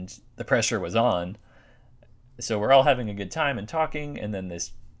 and the pressure was on. So we're all having a good time and talking, and then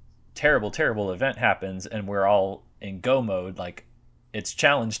this terrible, terrible event happens, and we're all in go mode, like, it's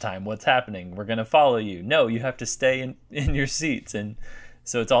challenge time, what's happening? We're going to follow you. No, you have to stay in your seats. And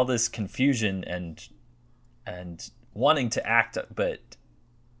so it's all this confusion and wanting to act, but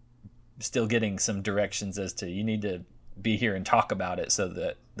still getting some directions as to, you need to be here and talk about it so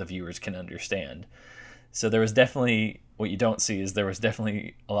that the viewers can understand. So there was definitely, what you don't see is there was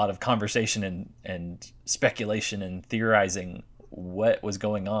definitely a lot of conversation and speculation and theorizing what was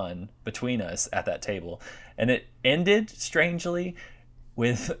going on between us at that table. And it ended, strangely,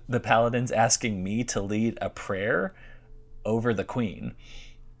 with the paladins asking me to lead a prayer over the queen.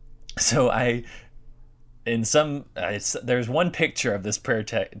 So there's one picture of this prayer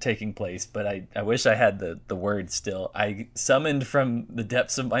taking place, but I wish I had the words still. I summoned from the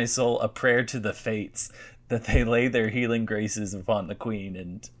depths of my soul a prayer to the fates that they lay their healing graces upon the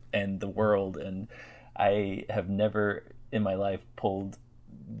queen and the world, and I have never in my life pulled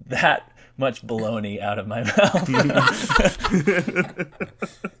that much baloney out of my mouth.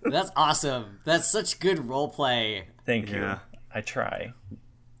 That's awesome. That's such good role play. Thank you. I try.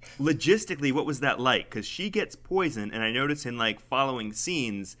 Logistically, what was that like? Because she gets poisoned, and I noticed in like following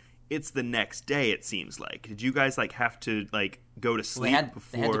scenes, it's the next day. It seems like. Did you guys like have to like go to sleep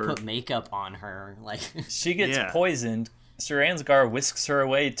before? They had to put makeup on her. Like she gets poisoned. Sir Ansgar whisks her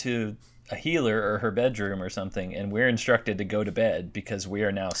away to a healer or her bedroom or something, and we're instructed to go to bed because we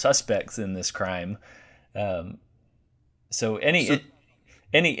are now suspects in this crime. So any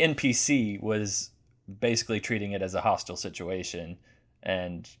NPC was basically treating it as a hostile situation.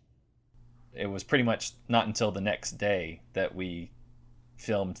 And it was pretty much not until the next day that we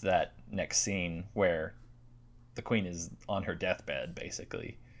filmed that next scene where the queen is on her deathbed,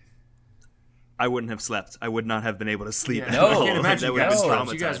 basically. I wouldn't have slept. I would not have been able to sleep. Yeah. No, I can't imagine That you would have guys been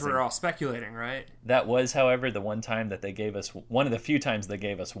slept. You guys traumatizing. were all speculating, right? That was, however, the one time that they gave us, one of the few times they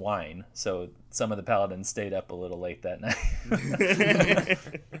gave us wine. So some of the paladins stayed up a little late that night.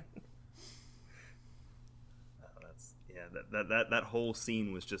 That whole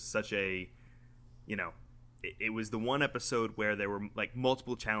scene was just such a, it was the one episode where there were like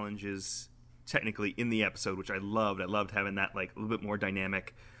multiple challenges technically in the episode, which I loved. I loved having that like a little bit more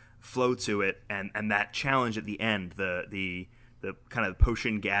dynamic flow to it, and that challenge at the end, the kind of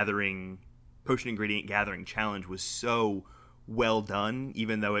potion ingredient gathering challenge was so well done,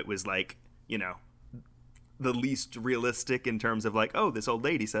 even though it was like, the least realistic in terms of like, oh, this old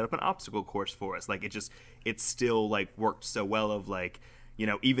lady set up an obstacle course for us. Like it still like worked so well of like,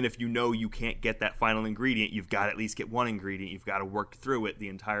 even if you can't get that final ingredient, you've got to at least get one ingredient. You've got to work through it the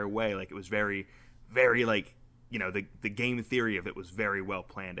entire way. Like it was very, very like, the game theory of it was very well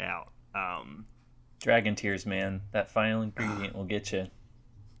planned out. Dragon tears, man. That final ingredient will get you.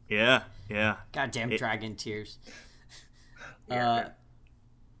 Yeah. Goddamn dragon tears. Yeah.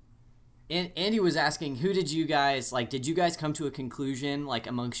 And Andy was asking, who did you guys come to a conclusion, like,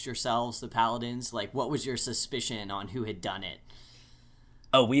 amongst yourselves, the paladins? Like, what was your suspicion on who had done it?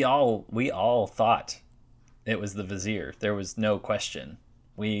 Oh, we all thought it was the Vizier. There was no question.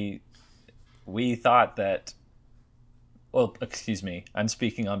 We thought that, well, excuse me, I'm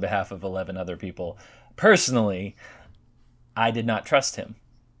speaking on behalf of 11 other people. Personally, I did not trust him.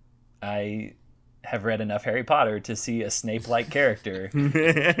 I have read enough Harry Potter to see a Snape-like character,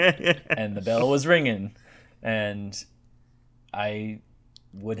 and the bell was ringing, and I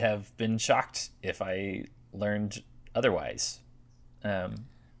would have been shocked if I learned otherwise.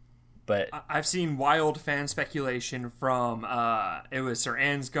 But I've seen wild fan speculation from it was Sir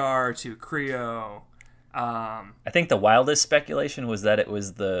Ansgar to Creo. I think the wildest speculation was that it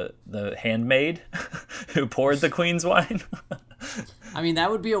was the handmaid who poured the queen's wine. I mean, that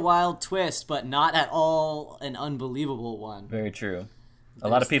would be a wild twist, but not at all an unbelievable one. Very true. A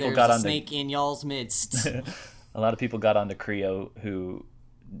lot of people There's got a onto snake in y'all's midst. a lot of people got onto Creo who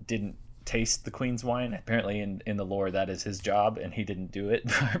didn't taste the queen's wine. Apparently in the lore that is his job, and he didn't do it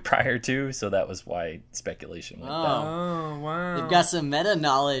prior to, so that was why speculation went down. Oh, wow. They've got some meta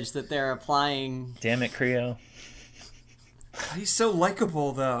knowledge that they're applying. Damn it, Creo. He's so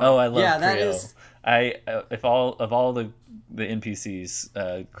likable, though. Oh, I love Yeah, Creo. that is- If all the NPCs,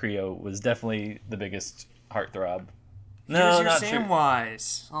 Creo was definitely the biggest heartthrob. No, Here's your not true.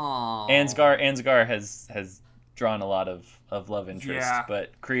 Samwise. Aww. Ansgar has drawn a lot of love interest, Yeah.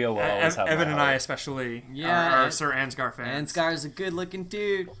 but Creo will always have Evan my and I heart. especially Yeah, are Sir Ansgar fans. Ansgar's a good-looking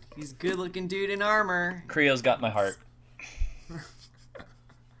dude. He's a good-looking dude in armor. Creo's got my heart.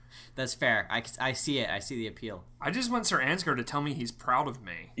 That's fair. I see it. I see the appeal. I just want Sir Ansgar to tell me he's proud of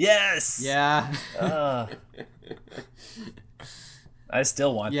me. Yes. Yeah. I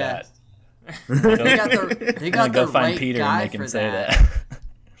still want Yeah. that. They got I'm gonna go the find right Peter guy and make for him say that. that.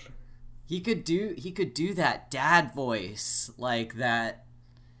 He could do that dad voice like that.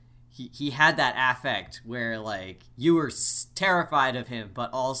 He had that affect where like you were terrified of him,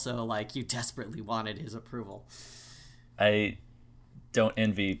 but also like you desperately wanted his approval. I don't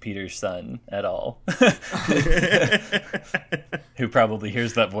envy Peter's son at all, who probably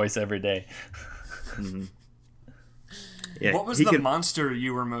hears that voice every day. Yeah, What was he the could- monster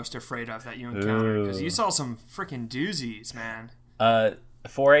you were most afraid of that you encountered? Because you saw some freaking doozies, man.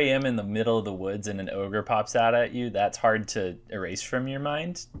 4 a.m. in the middle of the woods and an ogre pops out at you, that's hard to erase from your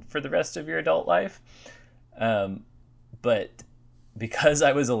mind for the rest of your adult life. But because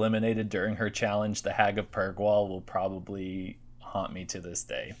I was eliminated during her challenge, the Hag of Pergwall will probably haunt me to this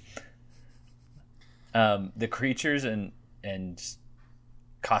day. The creatures and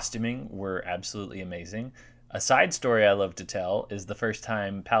costuming were absolutely amazing. A side story I love to tell is the first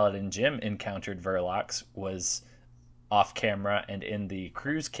time Paladin Jim encountered Verlox was off camera and in the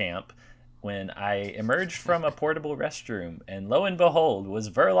cruise camp when I emerged from a portable restroom, and lo and behold was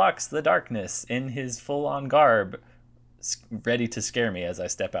Verlox the Darkness in his full-on garb, ready to scare me as I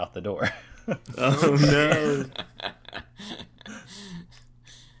step out the door. Oh no!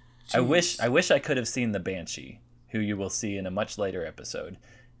 I wish I could have seen the Banshee, who you will see in a much later episode.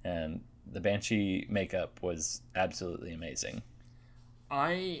 The Banshee makeup was absolutely amazing.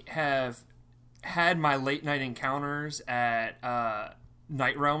 I have had my late night encounters at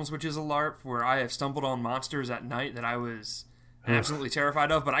Night Realms, which is a LARP, where I have stumbled on monsters at night that I was absolutely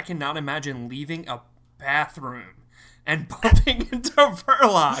terrified of, but I cannot imagine leaving a bathroom and bumping into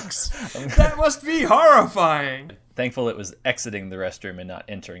Verlox. That must be horrifying. Thankful it was exiting the restroom and not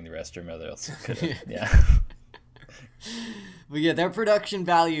entering the restroom, or else it could have, yeah. But yeah, their production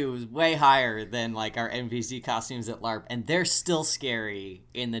value is way higher than like our NPC costumes at LARP, and they're still scary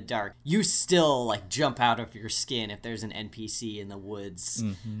in the dark. You still like jump out of your skin if there's an NPC in the woods.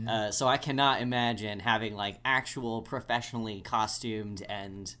 So I cannot imagine having like actual professionally costumed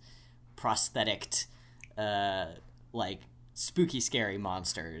and prosthetic, like spooky, scary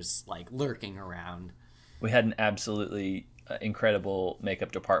monsters like lurking around. We had an absolutely incredible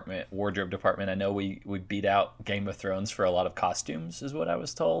makeup department, wardrobe department. I know we beat out Game of Thrones for a lot of costumes, is what I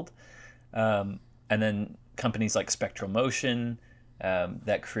was told. And then companies like Spectral Motion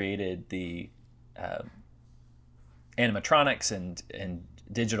that created the animatronics and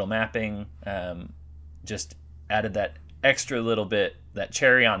digital mapping, just added that extra little bit, that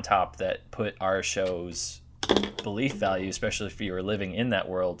cherry on top that put our show's belief value, especially if you were living in that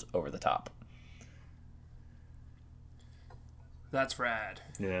world, over the top. That's rad.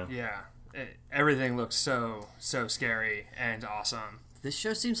 Yeah. Everything looks so scary and awesome. This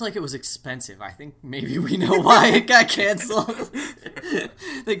show seems like it was expensive. I think maybe we know why it got canceled.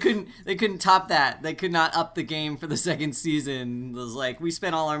 They couldn't top that. They could not up the game for the second season. It was like, we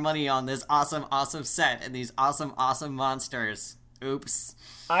spent all our money on this awesome set and these awesome monsters. Oops.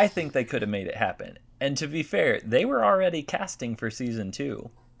 I think they could have made it happen. And to be fair, they were already casting for season 2.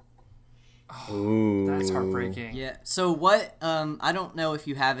 Oh, that's heartbreaking. Yeah. So what? I don't know if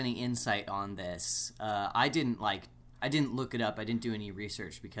you have any insight on this. I didn't look it up. I didn't do any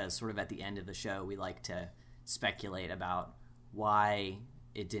research because sort of at the end of the show we like to speculate about why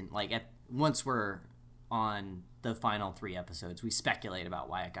it didn't. Once we're on the final 3 episodes, we speculate about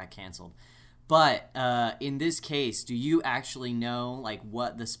why it got canceled. But in this case, do you actually know like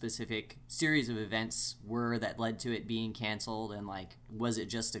what the specific series of events were that led to it being canceled, and like was it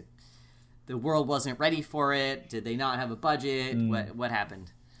just the world wasn't ready for it? Did they not have a budget? What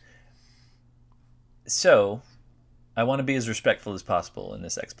happened? So, I want to be as respectful as possible in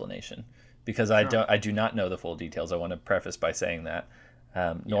this explanation because I do not know the full details. I want to preface by saying that,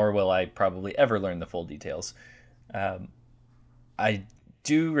 nor will I probably ever learn the full details. I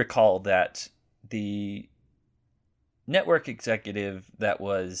do recall that the network executive that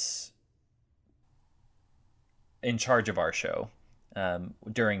was in charge of our show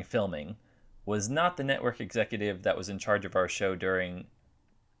during filming was not the network executive that was in charge of our show during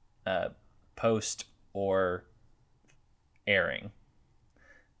post or airing.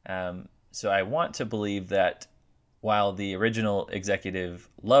 So I want to believe that while the original executive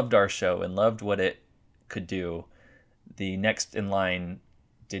loved our show and loved what it could do, the next in line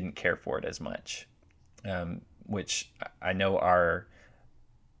didn't care for it as much, which I know our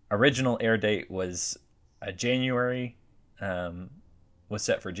original air date was January, was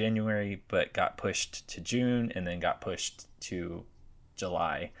set for January, but got pushed to June and then got pushed to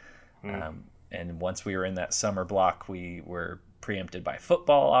July. And once we were in that summer block, we were preempted by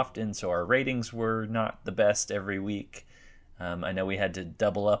football often, so our ratings were not the best every week. I know we had to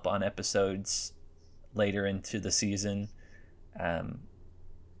double up on episodes later into the season.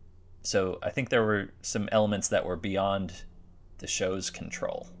 So I think there were some elements that were beyond the show's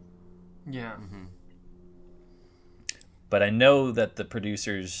control. Yeah. Mm-hmm. But I know that the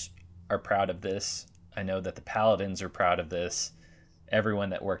producers are proud of this. I know that the Paladins are proud of this.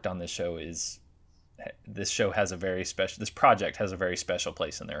 Everyone that worked on this show this project has a very special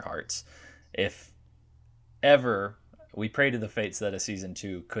place in their hearts. If ever we pray to the fates that a season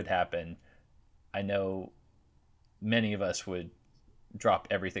 2 could happen, I know many of us would drop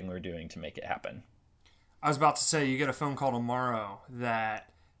everything we're doing to make it happen. I was about to say, you get a phone call tomorrow that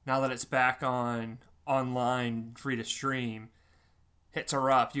now that it's back online, free to stream, hits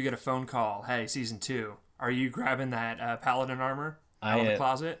are up, you get a phone call, hey, season 2, are you grabbing that Paladin armor out of the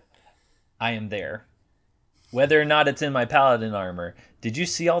closet? I am there. Whether or not it's in my Paladin armor, did you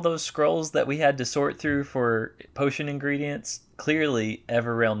see all those scrolls that we had to sort through for potion ingredients? Clearly,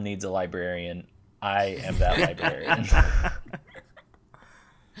 Everrealm needs a librarian. I am that librarian.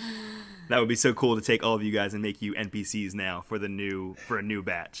 That would be so cool to take all of you guys and make you NPCs now for a new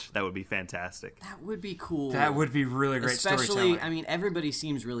batch. That would be fantastic. That would be cool. That would be really great Especially, storytelling. I mean, everybody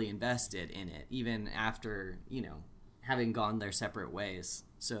seems really invested in it, even after, having gone their separate ways.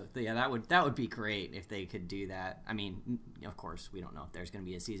 So, yeah, that would be great if they could do that. I mean, of course, we don't know if there's going to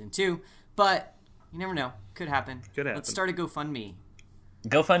be a season 2, but you never know. Could happen. Let's start a GoFundMe.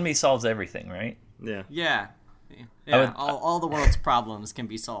 GoFundMe solves everything, right? Yeah. Yeah. All the world's problems can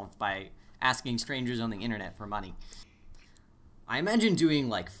be solved by asking strangers on the internet for money. I imagine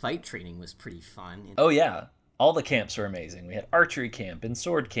doing fight training was pretty fun. Oh yeah, all the camps were amazing. We had archery camp and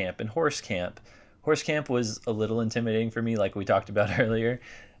sword camp and horse camp. Horse camp was a little intimidating for me, like we talked about earlier.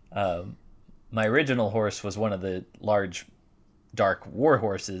 my original horse was one of the large, dark war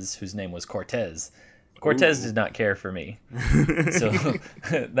horses whose name was Cortez. Cortez did not care for me. So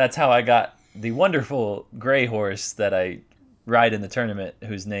that's how I got the wonderful gray horse that I ride in the tournament,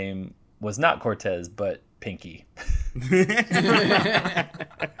 whose name was not Cortez, but Pinky.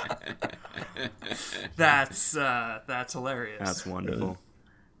 That's hilarious. That's wonderful.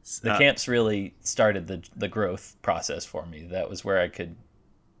 The camps really started the growth process for me. That was where I could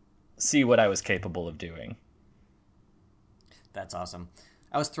see what I was capable of doing. That's awesome.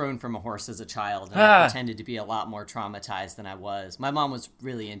 I was thrown from a horse as a child, and I pretended to be a lot more traumatized than I was. My mom was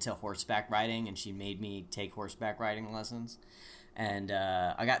really into horseback riding, and she made me take horseback riding lessons. And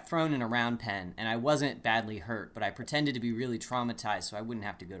I got thrown in a round pen, and I wasn't badly hurt, but I pretended to be really traumatized so I wouldn't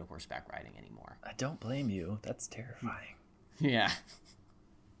have to go to horseback riding anymore. I don't blame you. That's terrifying. Yeah.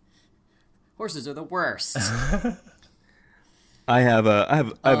 Horses are the worst. I have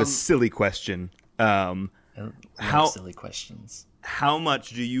a silly question. How How- silly questions. How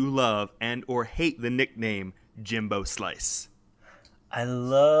much do you love and or hate the nickname Jimbo Slice? I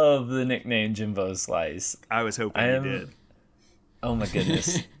love the nickname Jimbo Slice. I was hoping you did. Oh my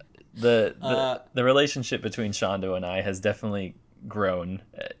goodness. The relationship between Shondo and I has definitely grown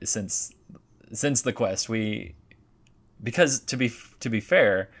since the quest. Because to be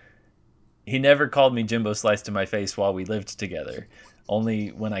fair, he never called me Jimbo Slice to my face while we lived together. Only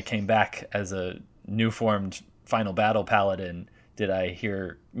when I came back as a new formed Final Battle Paladin did I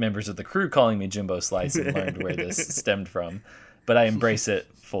hear members of the crew calling me Jimbo Slice and learned where this stemmed from. But I embrace it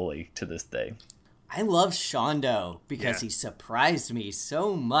fully to this day. I love Shondo because he surprised me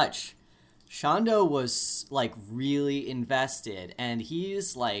so much. Shondo was like really invested, and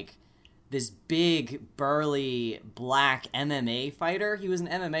he's like this big, burly, black MMA fighter. He was an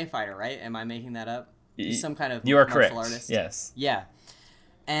MMA fighter, right? Am I making that up? He's some kind of you are martial correct. artist. Yes. Yeah.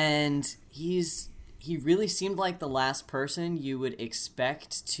 And he really seemed like the last person you would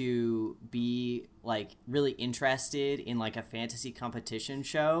expect to be like really interested in like a fantasy competition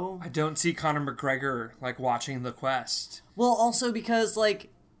show. I don't see Conor McGregor like watching the quest. Well, also because like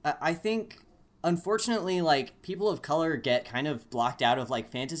I think unfortunately like people of color get kind of blocked out of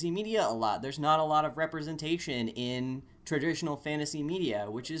like fantasy media a lot. There's not a lot of representation in traditional fantasy media,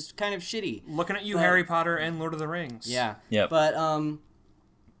 which is kind of shitty. Looking at you, Harry Potter and Lord of the Rings. Yeah. Yep. But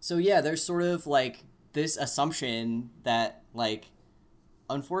so yeah, there's sort of like this assumption that like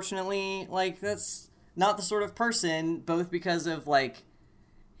unfortunately like that's not the sort of person, both because of like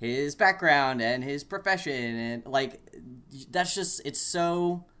his background and his profession, and like that's just it's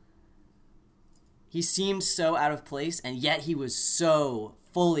so he seemed so out of place, and yet he was so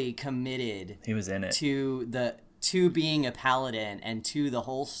fully committed. He was in it. To being a paladin and to the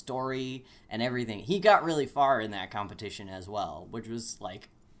whole story and everything. He got really far in that competition as well, which was like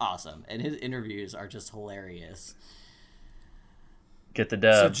awesome, and his interviews are just hilarious. Get the So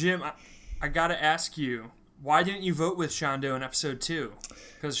dub. Jim, I gotta ask you, why didn't you vote with Shondo in episode 2?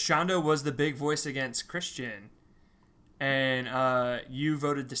 Because Shondo was the big voice against Christian, and you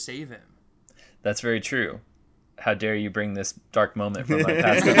voted to save him. That's very true. How dare you bring this dark moment from my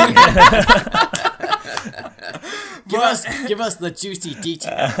past? Give us the juicy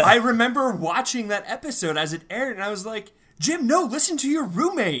details. I remember watching that episode as it aired, and I was like, Jim, no, listen to your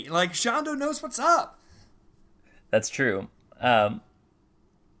roommate. Like, Shondo knows what's up. That's true.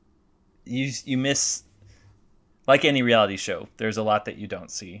 You miss, like any reality show, there's a lot that you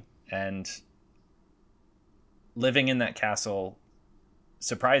don't see. And living in that castle,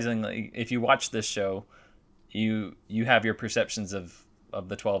 surprisingly, if you watch this show, you have your perceptions of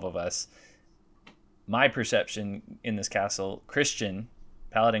the 12 of us. My perception in this castle,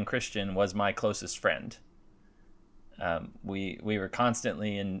 Paladin Christian, was my closest friend. We were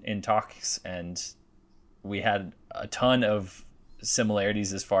constantly in talks, and we had a ton of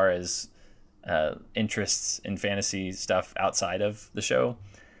similarities as far as interests in fantasy stuff outside of the show.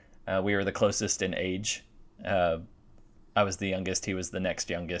 We were the closest in age. I was the youngest, he was the next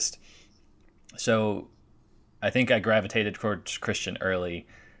youngest. So I think I gravitated towards Christian early.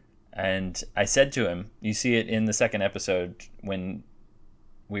 And I said to him, you see it in the second episode when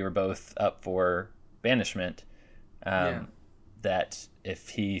we were both up for banishment, that if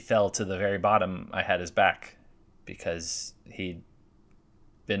he fell to the very bottom, I had his back, because he'd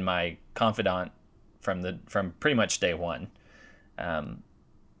been my confidant from pretty much day one. A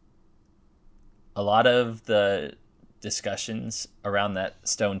lot of the discussions around that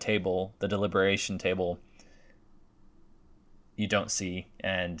stone table, the deliberation table, you don't see,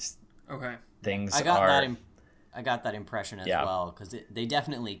 and Okay. things I got that impression as well, because they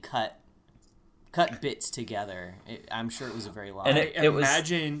definitely cut cut bits together. I'm sure it was a very long. And I it was-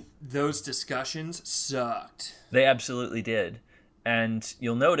 imagine those discussions sucked. They absolutely did. And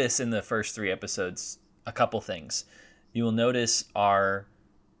you'll notice in the first 3 episodes a couple things. You will notice the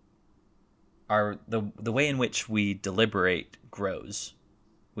way in which we deliberate grows.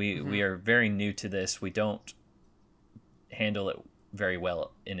 We are very new to this. We don't handle it very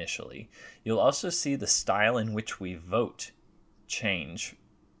well initially. You'll also see the style in which we vote change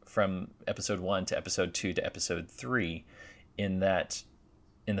from episode 1 to episode 2 to episode 3, in that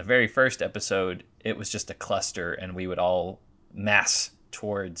in the very first episode it was just a cluster and we would all mass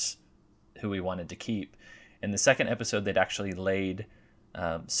towards who we wanted to keep. In the second episode they'd actually laid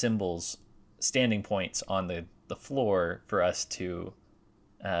symbols, standing points on the floor for us to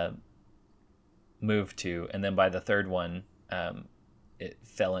move to, and then by the third one it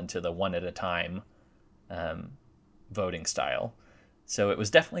fell into the one at a time voting style. So it was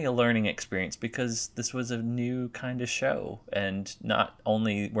definitely a learning experience because this was a new kind of show, and not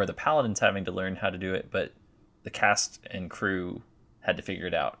only were the Paladins having to learn how to do it, but the cast and crew had to figure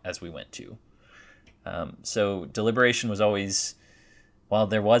it out as we went to. So deliberation was always, while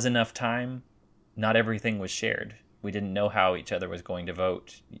there was enough time, not everything was shared. We didn't know how each other was going to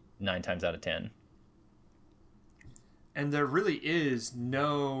vote 9 times out of 10. And there really is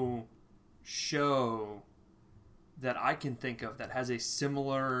no show that I can think of that has a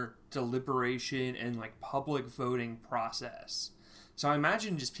similar deliberation and like public voting process. So I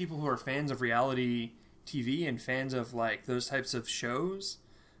imagine just people who are fans of reality TV and fans of like those types of shows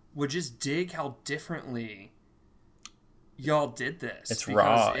would just dig how differently y'all did this. It's because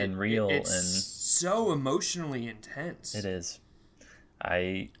raw and real, it's and so emotionally intense. it is.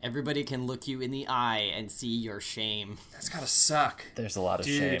 Everybody can look you in the eye and see your shame. That's gotta suck. There's a lot of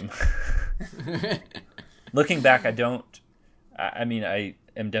Dude. shame. Looking back, I mean, I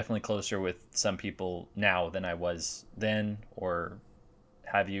am definitely closer with some people now than I was then, or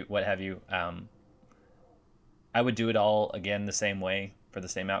what have you. I would do it all again the same way for the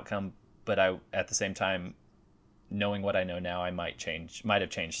same outcome, but at the same time, knowing what I know now, I might have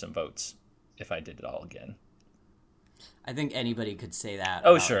changed some votes if I did it all again. I think anybody could say that.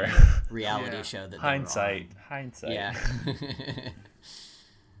 Oh, about sure. any reality Yeah. show that they were Hindsight. on. Yeah.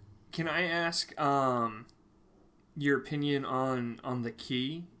 Can I ask your opinion on the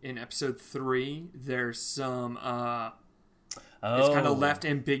key in episode 3? There's some it's kind of left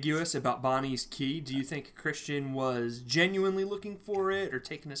ambiguous about Bonnie's key. Do you think Christian was genuinely looking for it or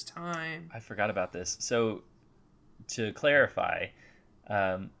taking his time? I forgot about this. So, to clarify,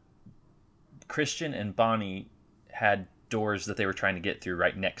 Christian and Bonnie had doors that they were trying to get through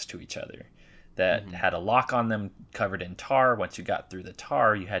right next to each other that had a lock on them covered in tar. Once you got through the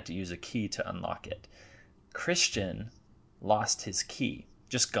tar, you had to use a key to unlock it. Christian lost his key,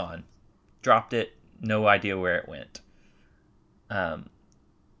 just gone, dropped it, no idea where it went.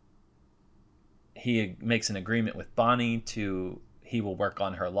 He makes an agreement with Bonnie he will work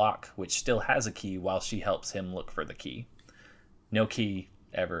on her lock, which still has a key, while she helps him look for the key. No key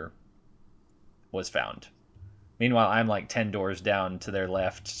ever was found. Meanwhile, I'm like 10 doors down to their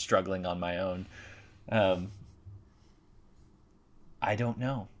left, struggling on my own. I don't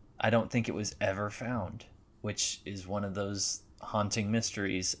know. I don't think it was ever found, which is one of those haunting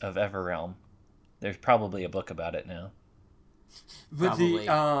mysteries of Everrealm. There's probably a book about it now. But Probably.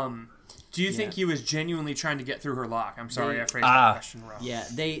 do you think he was genuinely trying to get through her lock? I'm sorry, I phrased Ah. that question wrong. Yeah,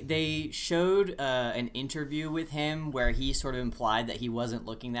 they showed an interview with him where he sort of implied that he wasn't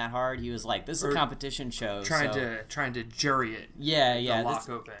looking that hard. He was like, "This is a Or competition show." Trying so, to jury it. yeah, The yeah, lock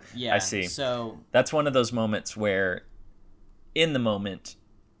open. yeah. I see. So That's one of those moments where, in the moment,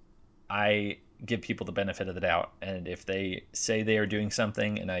 I give people the benefit of the doubt. And if they say they are doing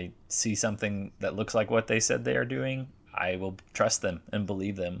something and I see something that looks like what they said they are doing, I will trust them and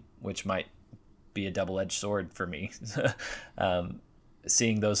believe them, which might be a double-edged sword for me.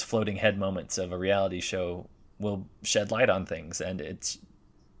 Seeing those floating head moments of a reality show will shed light on things, and it's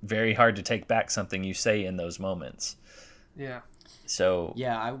very hard to take back something you say in those moments. Yeah. So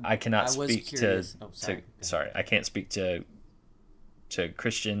yeah, I cannot I was speak curious. I can't speak to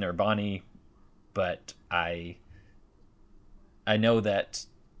Christian or Bonnie, but I know that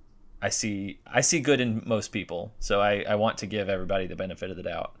I see good in most people, so I want to give everybody the benefit of the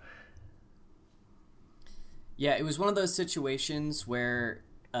doubt. Yeah, it was one of those situations where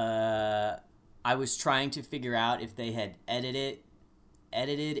I was trying to figure out if they had edited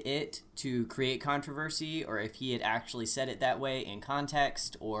it to create controversy, or if he had actually said it that way in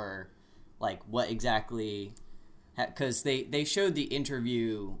context, or like what exactly. Because they showed the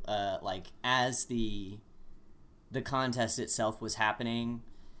interview like as the contest itself was happening,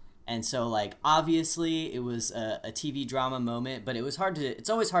 And so, like, obviously it was a TV drama moment, but it's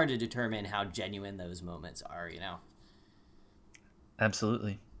always hard to determine how genuine those moments are, you know?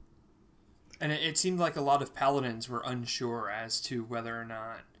 Absolutely. And it seemed like a lot of paladins were unsure as to whether or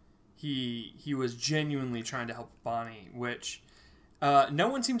not he was genuinely trying to help Bonnie, which no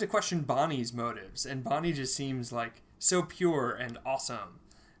one seemed to question Bonnie's motives, and Bonnie just seems like so pure and awesome.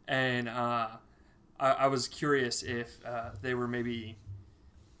 And I was curious if they were maybe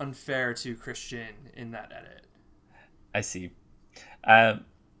unfair to Christian in that edit. I see. I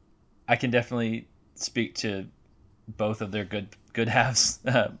can definitely speak to both of their good halves.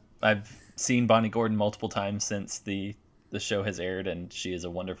 I've seen Bonnie Gordon multiple times since the show has aired, and she is a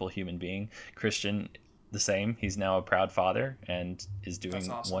wonderful human being. Christian, the same. He's now a proud father and is doing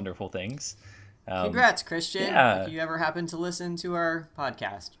awesome. Wonderful things. Congrats, Christian. Yeah. If you ever happen to listen to our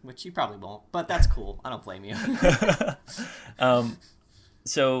podcast, which you probably won't, but that's cool. I don't blame you.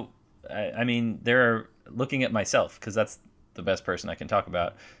 So, I mean, looking at myself, because that's the best person I can talk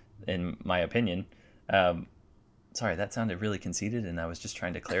about, in my opinion. Sorry, that sounded really conceited, and I was just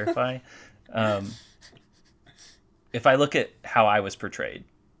trying to clarify. If I look at how I was portrayed,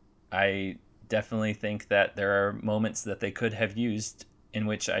 I definitely think that there are moments that they could have used in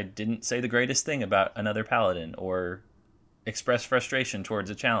which I didn't say the greatest thing about another paladin or express frustration towards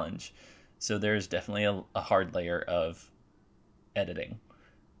a challenge. So there's definitely a hard layer of editing,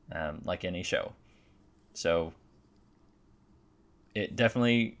 like any show. So it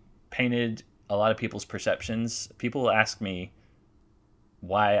definitely painted a lot of people's perceptions. People ask me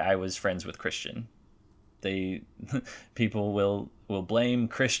why I was friends with Christian. People will blame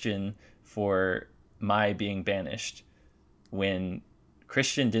Christian for my being banished when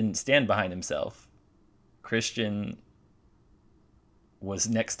Christian didn't stand behind himself. Christian was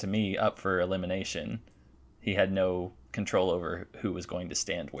next to me up for elimination. He had no control over who was going to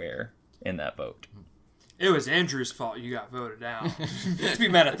stand where in that vote. It was Andrew's fault you got voted out. Let's be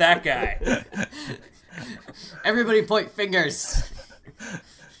mad at that guy. Everybody point fingers.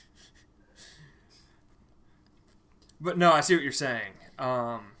 But no, I see what you're saying.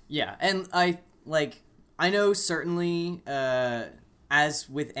 Yeah, and I know certainly, as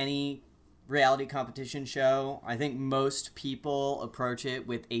with any reality competition show, I think most people approach it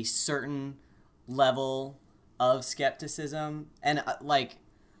with a certain level of skepticism, and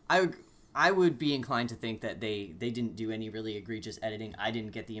I would be inclined to think that they didn't do any really egregious editing. I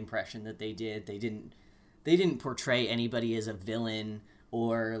didn't get the impression that they did. They didn't portray anybody as a villain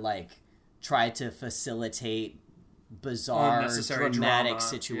or like try to facilitate bizarre dramatic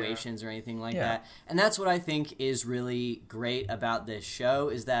situations or anything like that. And that's what I think is really great about this show,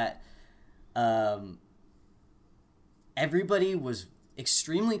 is that everybody was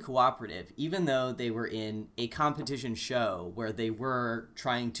extremely cooperative, even though they were in a competition show where they were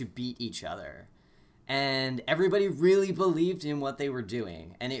trying to beat each other. And everybody really believed in what they were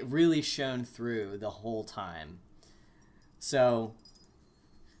doing, and it really shone through the whole time. So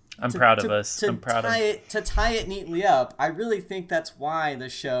I'm proud of us. To tie it neatly up, I really think that's why the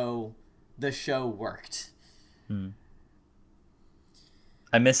show worked.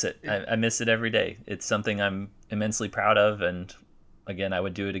 I miss it. I miss it every day. It's something I'm immensely proud of, and again, I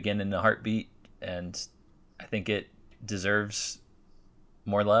would do it again in a heartbeat, and I think it deserves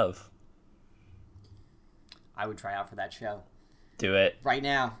more love. I would try out for that show. Do it. Right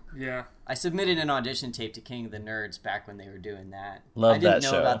now. Yeah. I submitted an audition tape to King of the Nerds back when they were doing that. Love I didn't that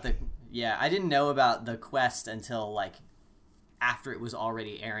know show. I didn't know about the quest until like after it was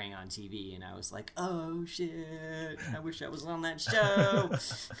already airing on TV, and I was like, oh shit, I wish I was on that show.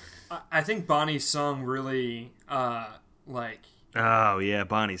 I think Bonnie's song really Oh yeah,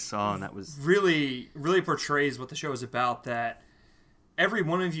 Bonnie's song, that was really portrays what the show is about, that every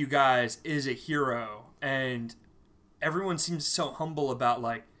one of you guys is a hero, and everyone seems so humble about,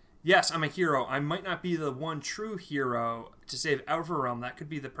 like, yes, I'm a hero. I might not be the one true hero to save Everrealm. That could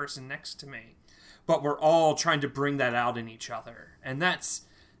be the person next to me. But we're all trying to bring that out in each other. And that's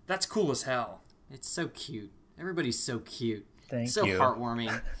cool as hell. It's so cute. Everybody's so cute. Thank so you.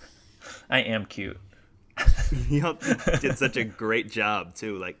 Heartwarming. I am cute. you did such a great job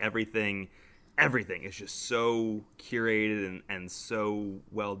too. Like everything is just so curated and so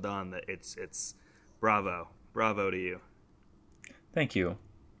well done that it's bravo to you. Thank you.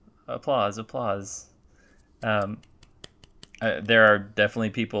 Applause. There are definitely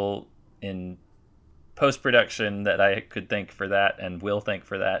people in post-production that I could thank for that and will thank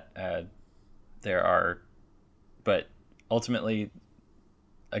for that. But ultimately,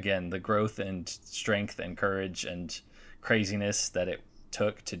 again, the growth and strength and courage and craziness that it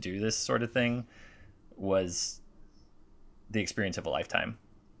took to do this sort of thing was the experience of a lifetime.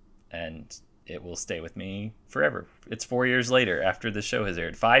 and it will stay with me forever. It's 4 years later after the show has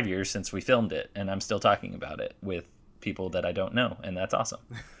aired, 5 years since we filmed it, and I'm still talking about it with people that I don't know, and that's awesome.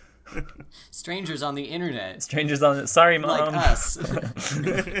 Strangers on the internet. Strangers on it. Sorry, Mom. Like us.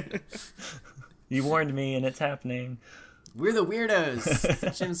 You warned me, and it's happening. We're the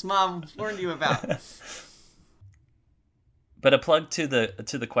weirdos Jim's mom warned you about. But a plug to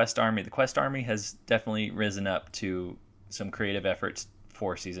the Quest Army. The Quest Army has definitely risen up to some creative efforts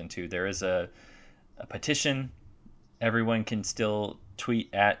for season 2. There is a petition. Everyone can still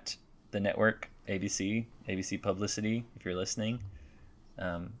tweet at the network, ABC Publicity, if you're listening.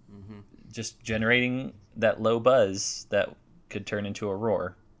 Just generating that low buzz that could turn into a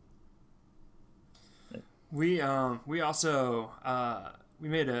roar. We also we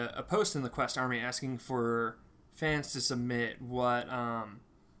made a post in the Quest Army asking for fans to submit what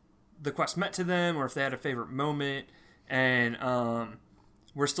the quest meant to them, or if they had a favorite moment, and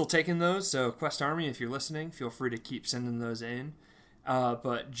we're still taking those. So Quest Army, if you're listening, feel free to keep sending those in.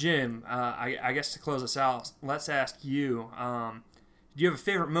 But Jim, I guess to close us out, let's ask you: do you have a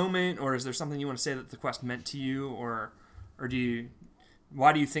favorite moment, or is there something you want to say that the quest meant to you, or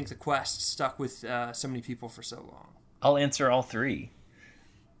why do you think the quest stuck with so many people for so long? I'll answer all three.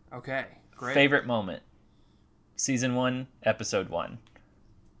 Okay, great. Favorite moment. Season 1, Episode 1.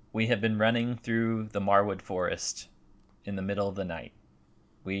 We have been running through the Marwood Forest in the middle of the night.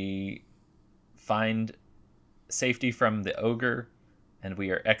 We find safety from the ogre, and we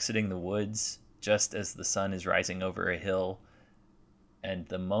are exiting the woods just as the sun is rising over a hill. And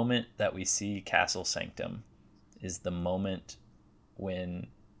the moment that we see Castle Sanctum is the moment when,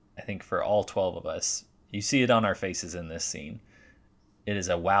 I think for all 12 of us, you see it on our faces in this scene. It is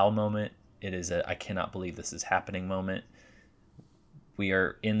a wow moment. It is a I cannot believe this is happening moment. We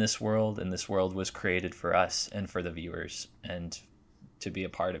are in this world, and this world was created for us and for the viewers. And to be a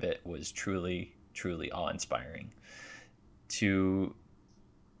part of it was truly, truly awe-inspiring. To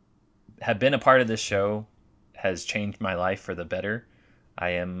have been a part of this show has changed my life for the better. I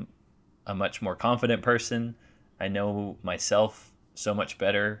am a much more confident person. I know myself so much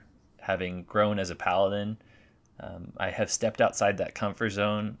better, having grown as a paladin. I have stepped outside that comfort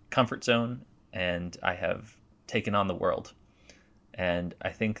zone, and I have taken on the world. And I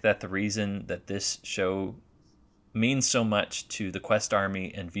think that the reason that this show means so much to the Quest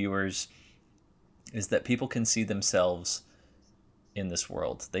Army and viewers is that people can see themselves in this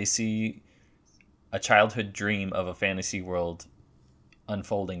world. They see a childhood dream of a fantasy world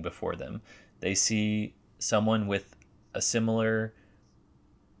unfolding before them. They see someone with a similar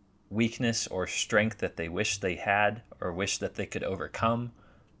weakness or strength that they wish they had or wish that they could overcome.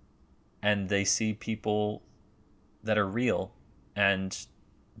 And they see people that are real and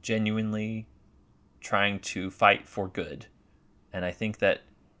genuinely trying to fight for good. And I think that,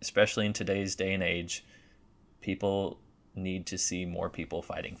 especially in today's day and age, people need to see more people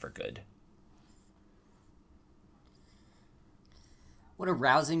fighting for good. What a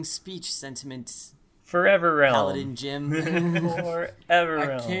rousing speech sentiment. Forever Realm. Paladin Jim. Forever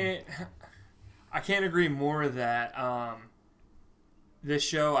Realm. I can't agree more that this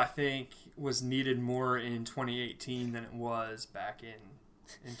show, I think, was needed more in 2018 than it was back in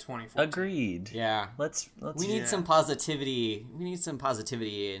 2014. Agreed. Yeah. Let's We need some positivity. We need some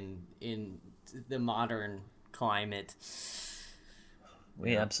positivity in the modern climate.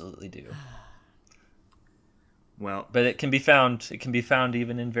 We absolutely do. Well, But it can be found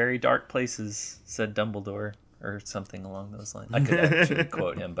even in very dark places, said Dumbledore, or something along those lines. I could actually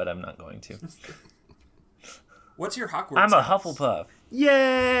quote him, but I'm not going to. What's your Hogwarts? I'm a house? Hufflepuff.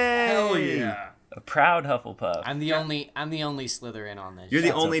 yay! Hell yeah! A proud Hufflepuff. I'm the only Slytherin on this. You're the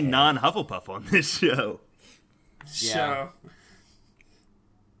show. only okay. non-Hufflepuff on this show. Yeah. So,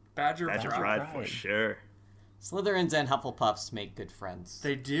 Badger Badger Pride. Pride for sure. Slytherins and Hufflepuffs make good friends.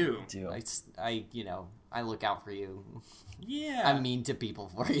 They do. I look out for you. Yeah. I'm mean to people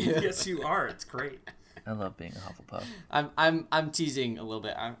for you. Yes, you are. It's great. I love being a Hufflepuff. I'm teasing a little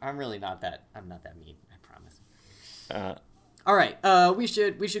bit. I'm really not that. I'm not that mean. I promise. All right. We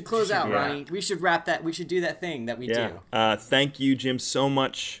should close out, yeah. Ronnie. We should wrap that. We should do that thing that we do. Thank you, Jim, so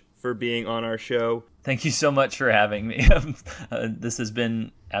much for being on our show. Thank you so much for having me. This has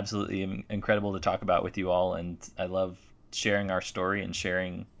been absolutely incredible to talk about with you all, and I love sharing our story and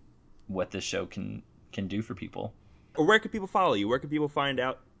sharing what this show can do for people. Or where can people follow you? Where can people find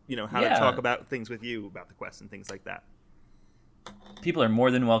out, how to Yeah. talk about things with you, about the quest and things like that? People are more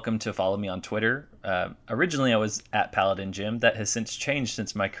than welcome to follow me on Twitter. Originally, I was at Paladin Jim. That has since changed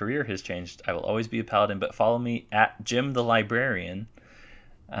since my career has changed. I will always be a Paladin, but follow me at Jim the Librarian.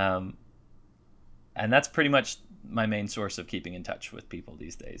 And that's pretty much my main source of keeping in touch with people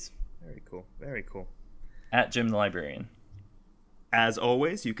these days. Very cool. Very cool. At Jim the Librarian. As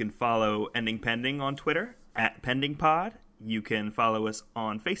always, you can follow Ending Pending on Twitter at PendingPod. You can follow us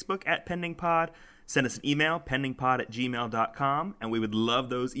on Facebook at PendingPod. Send us an email, pendingpod@gmail.com, and we would love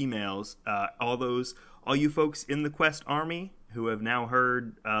those emails. All you folks in the Quest Army who have now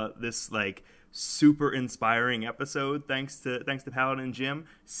heard this like super inspiring episode, thanks to Paladin Jim,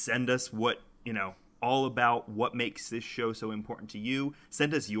 send us all about what makes this show so important to you.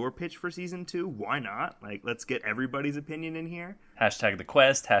 Send us your pitch for season 2. Why not? Like, let's get everybody's opinion in here. Hashtag the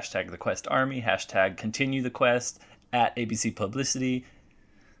Quest, hashtag the Quest Army, hashtag continue the Quest, at ABC Publicity.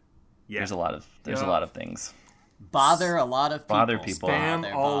 Yeah. There's a lot of things. Bother a lot of people. Bother people.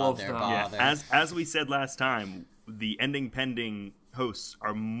 Spam all of them. Yeah. As we said last time, the Ending Pending hosts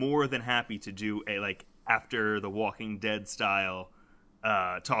are more than happy to do a after the Walking Dead style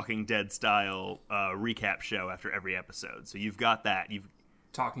Talking Dead style recap show after every episode. So you've got that. You've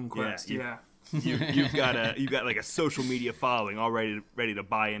Talking Quest, yeah. You've got like a social media following all ready to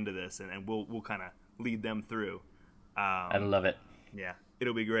buy into this, and we'll kind of lead them through. I love it. Yeah,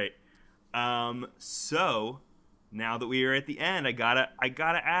 it'll be great. So now that we are at the end, I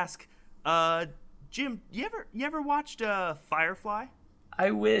gotta ask, Jim, you ever watched Firefly?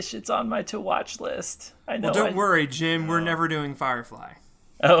 I wish. It's on my to-watch list. I know. Well, don't worry, Jim. We're never doing Firefly.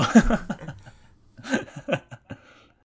 Oh.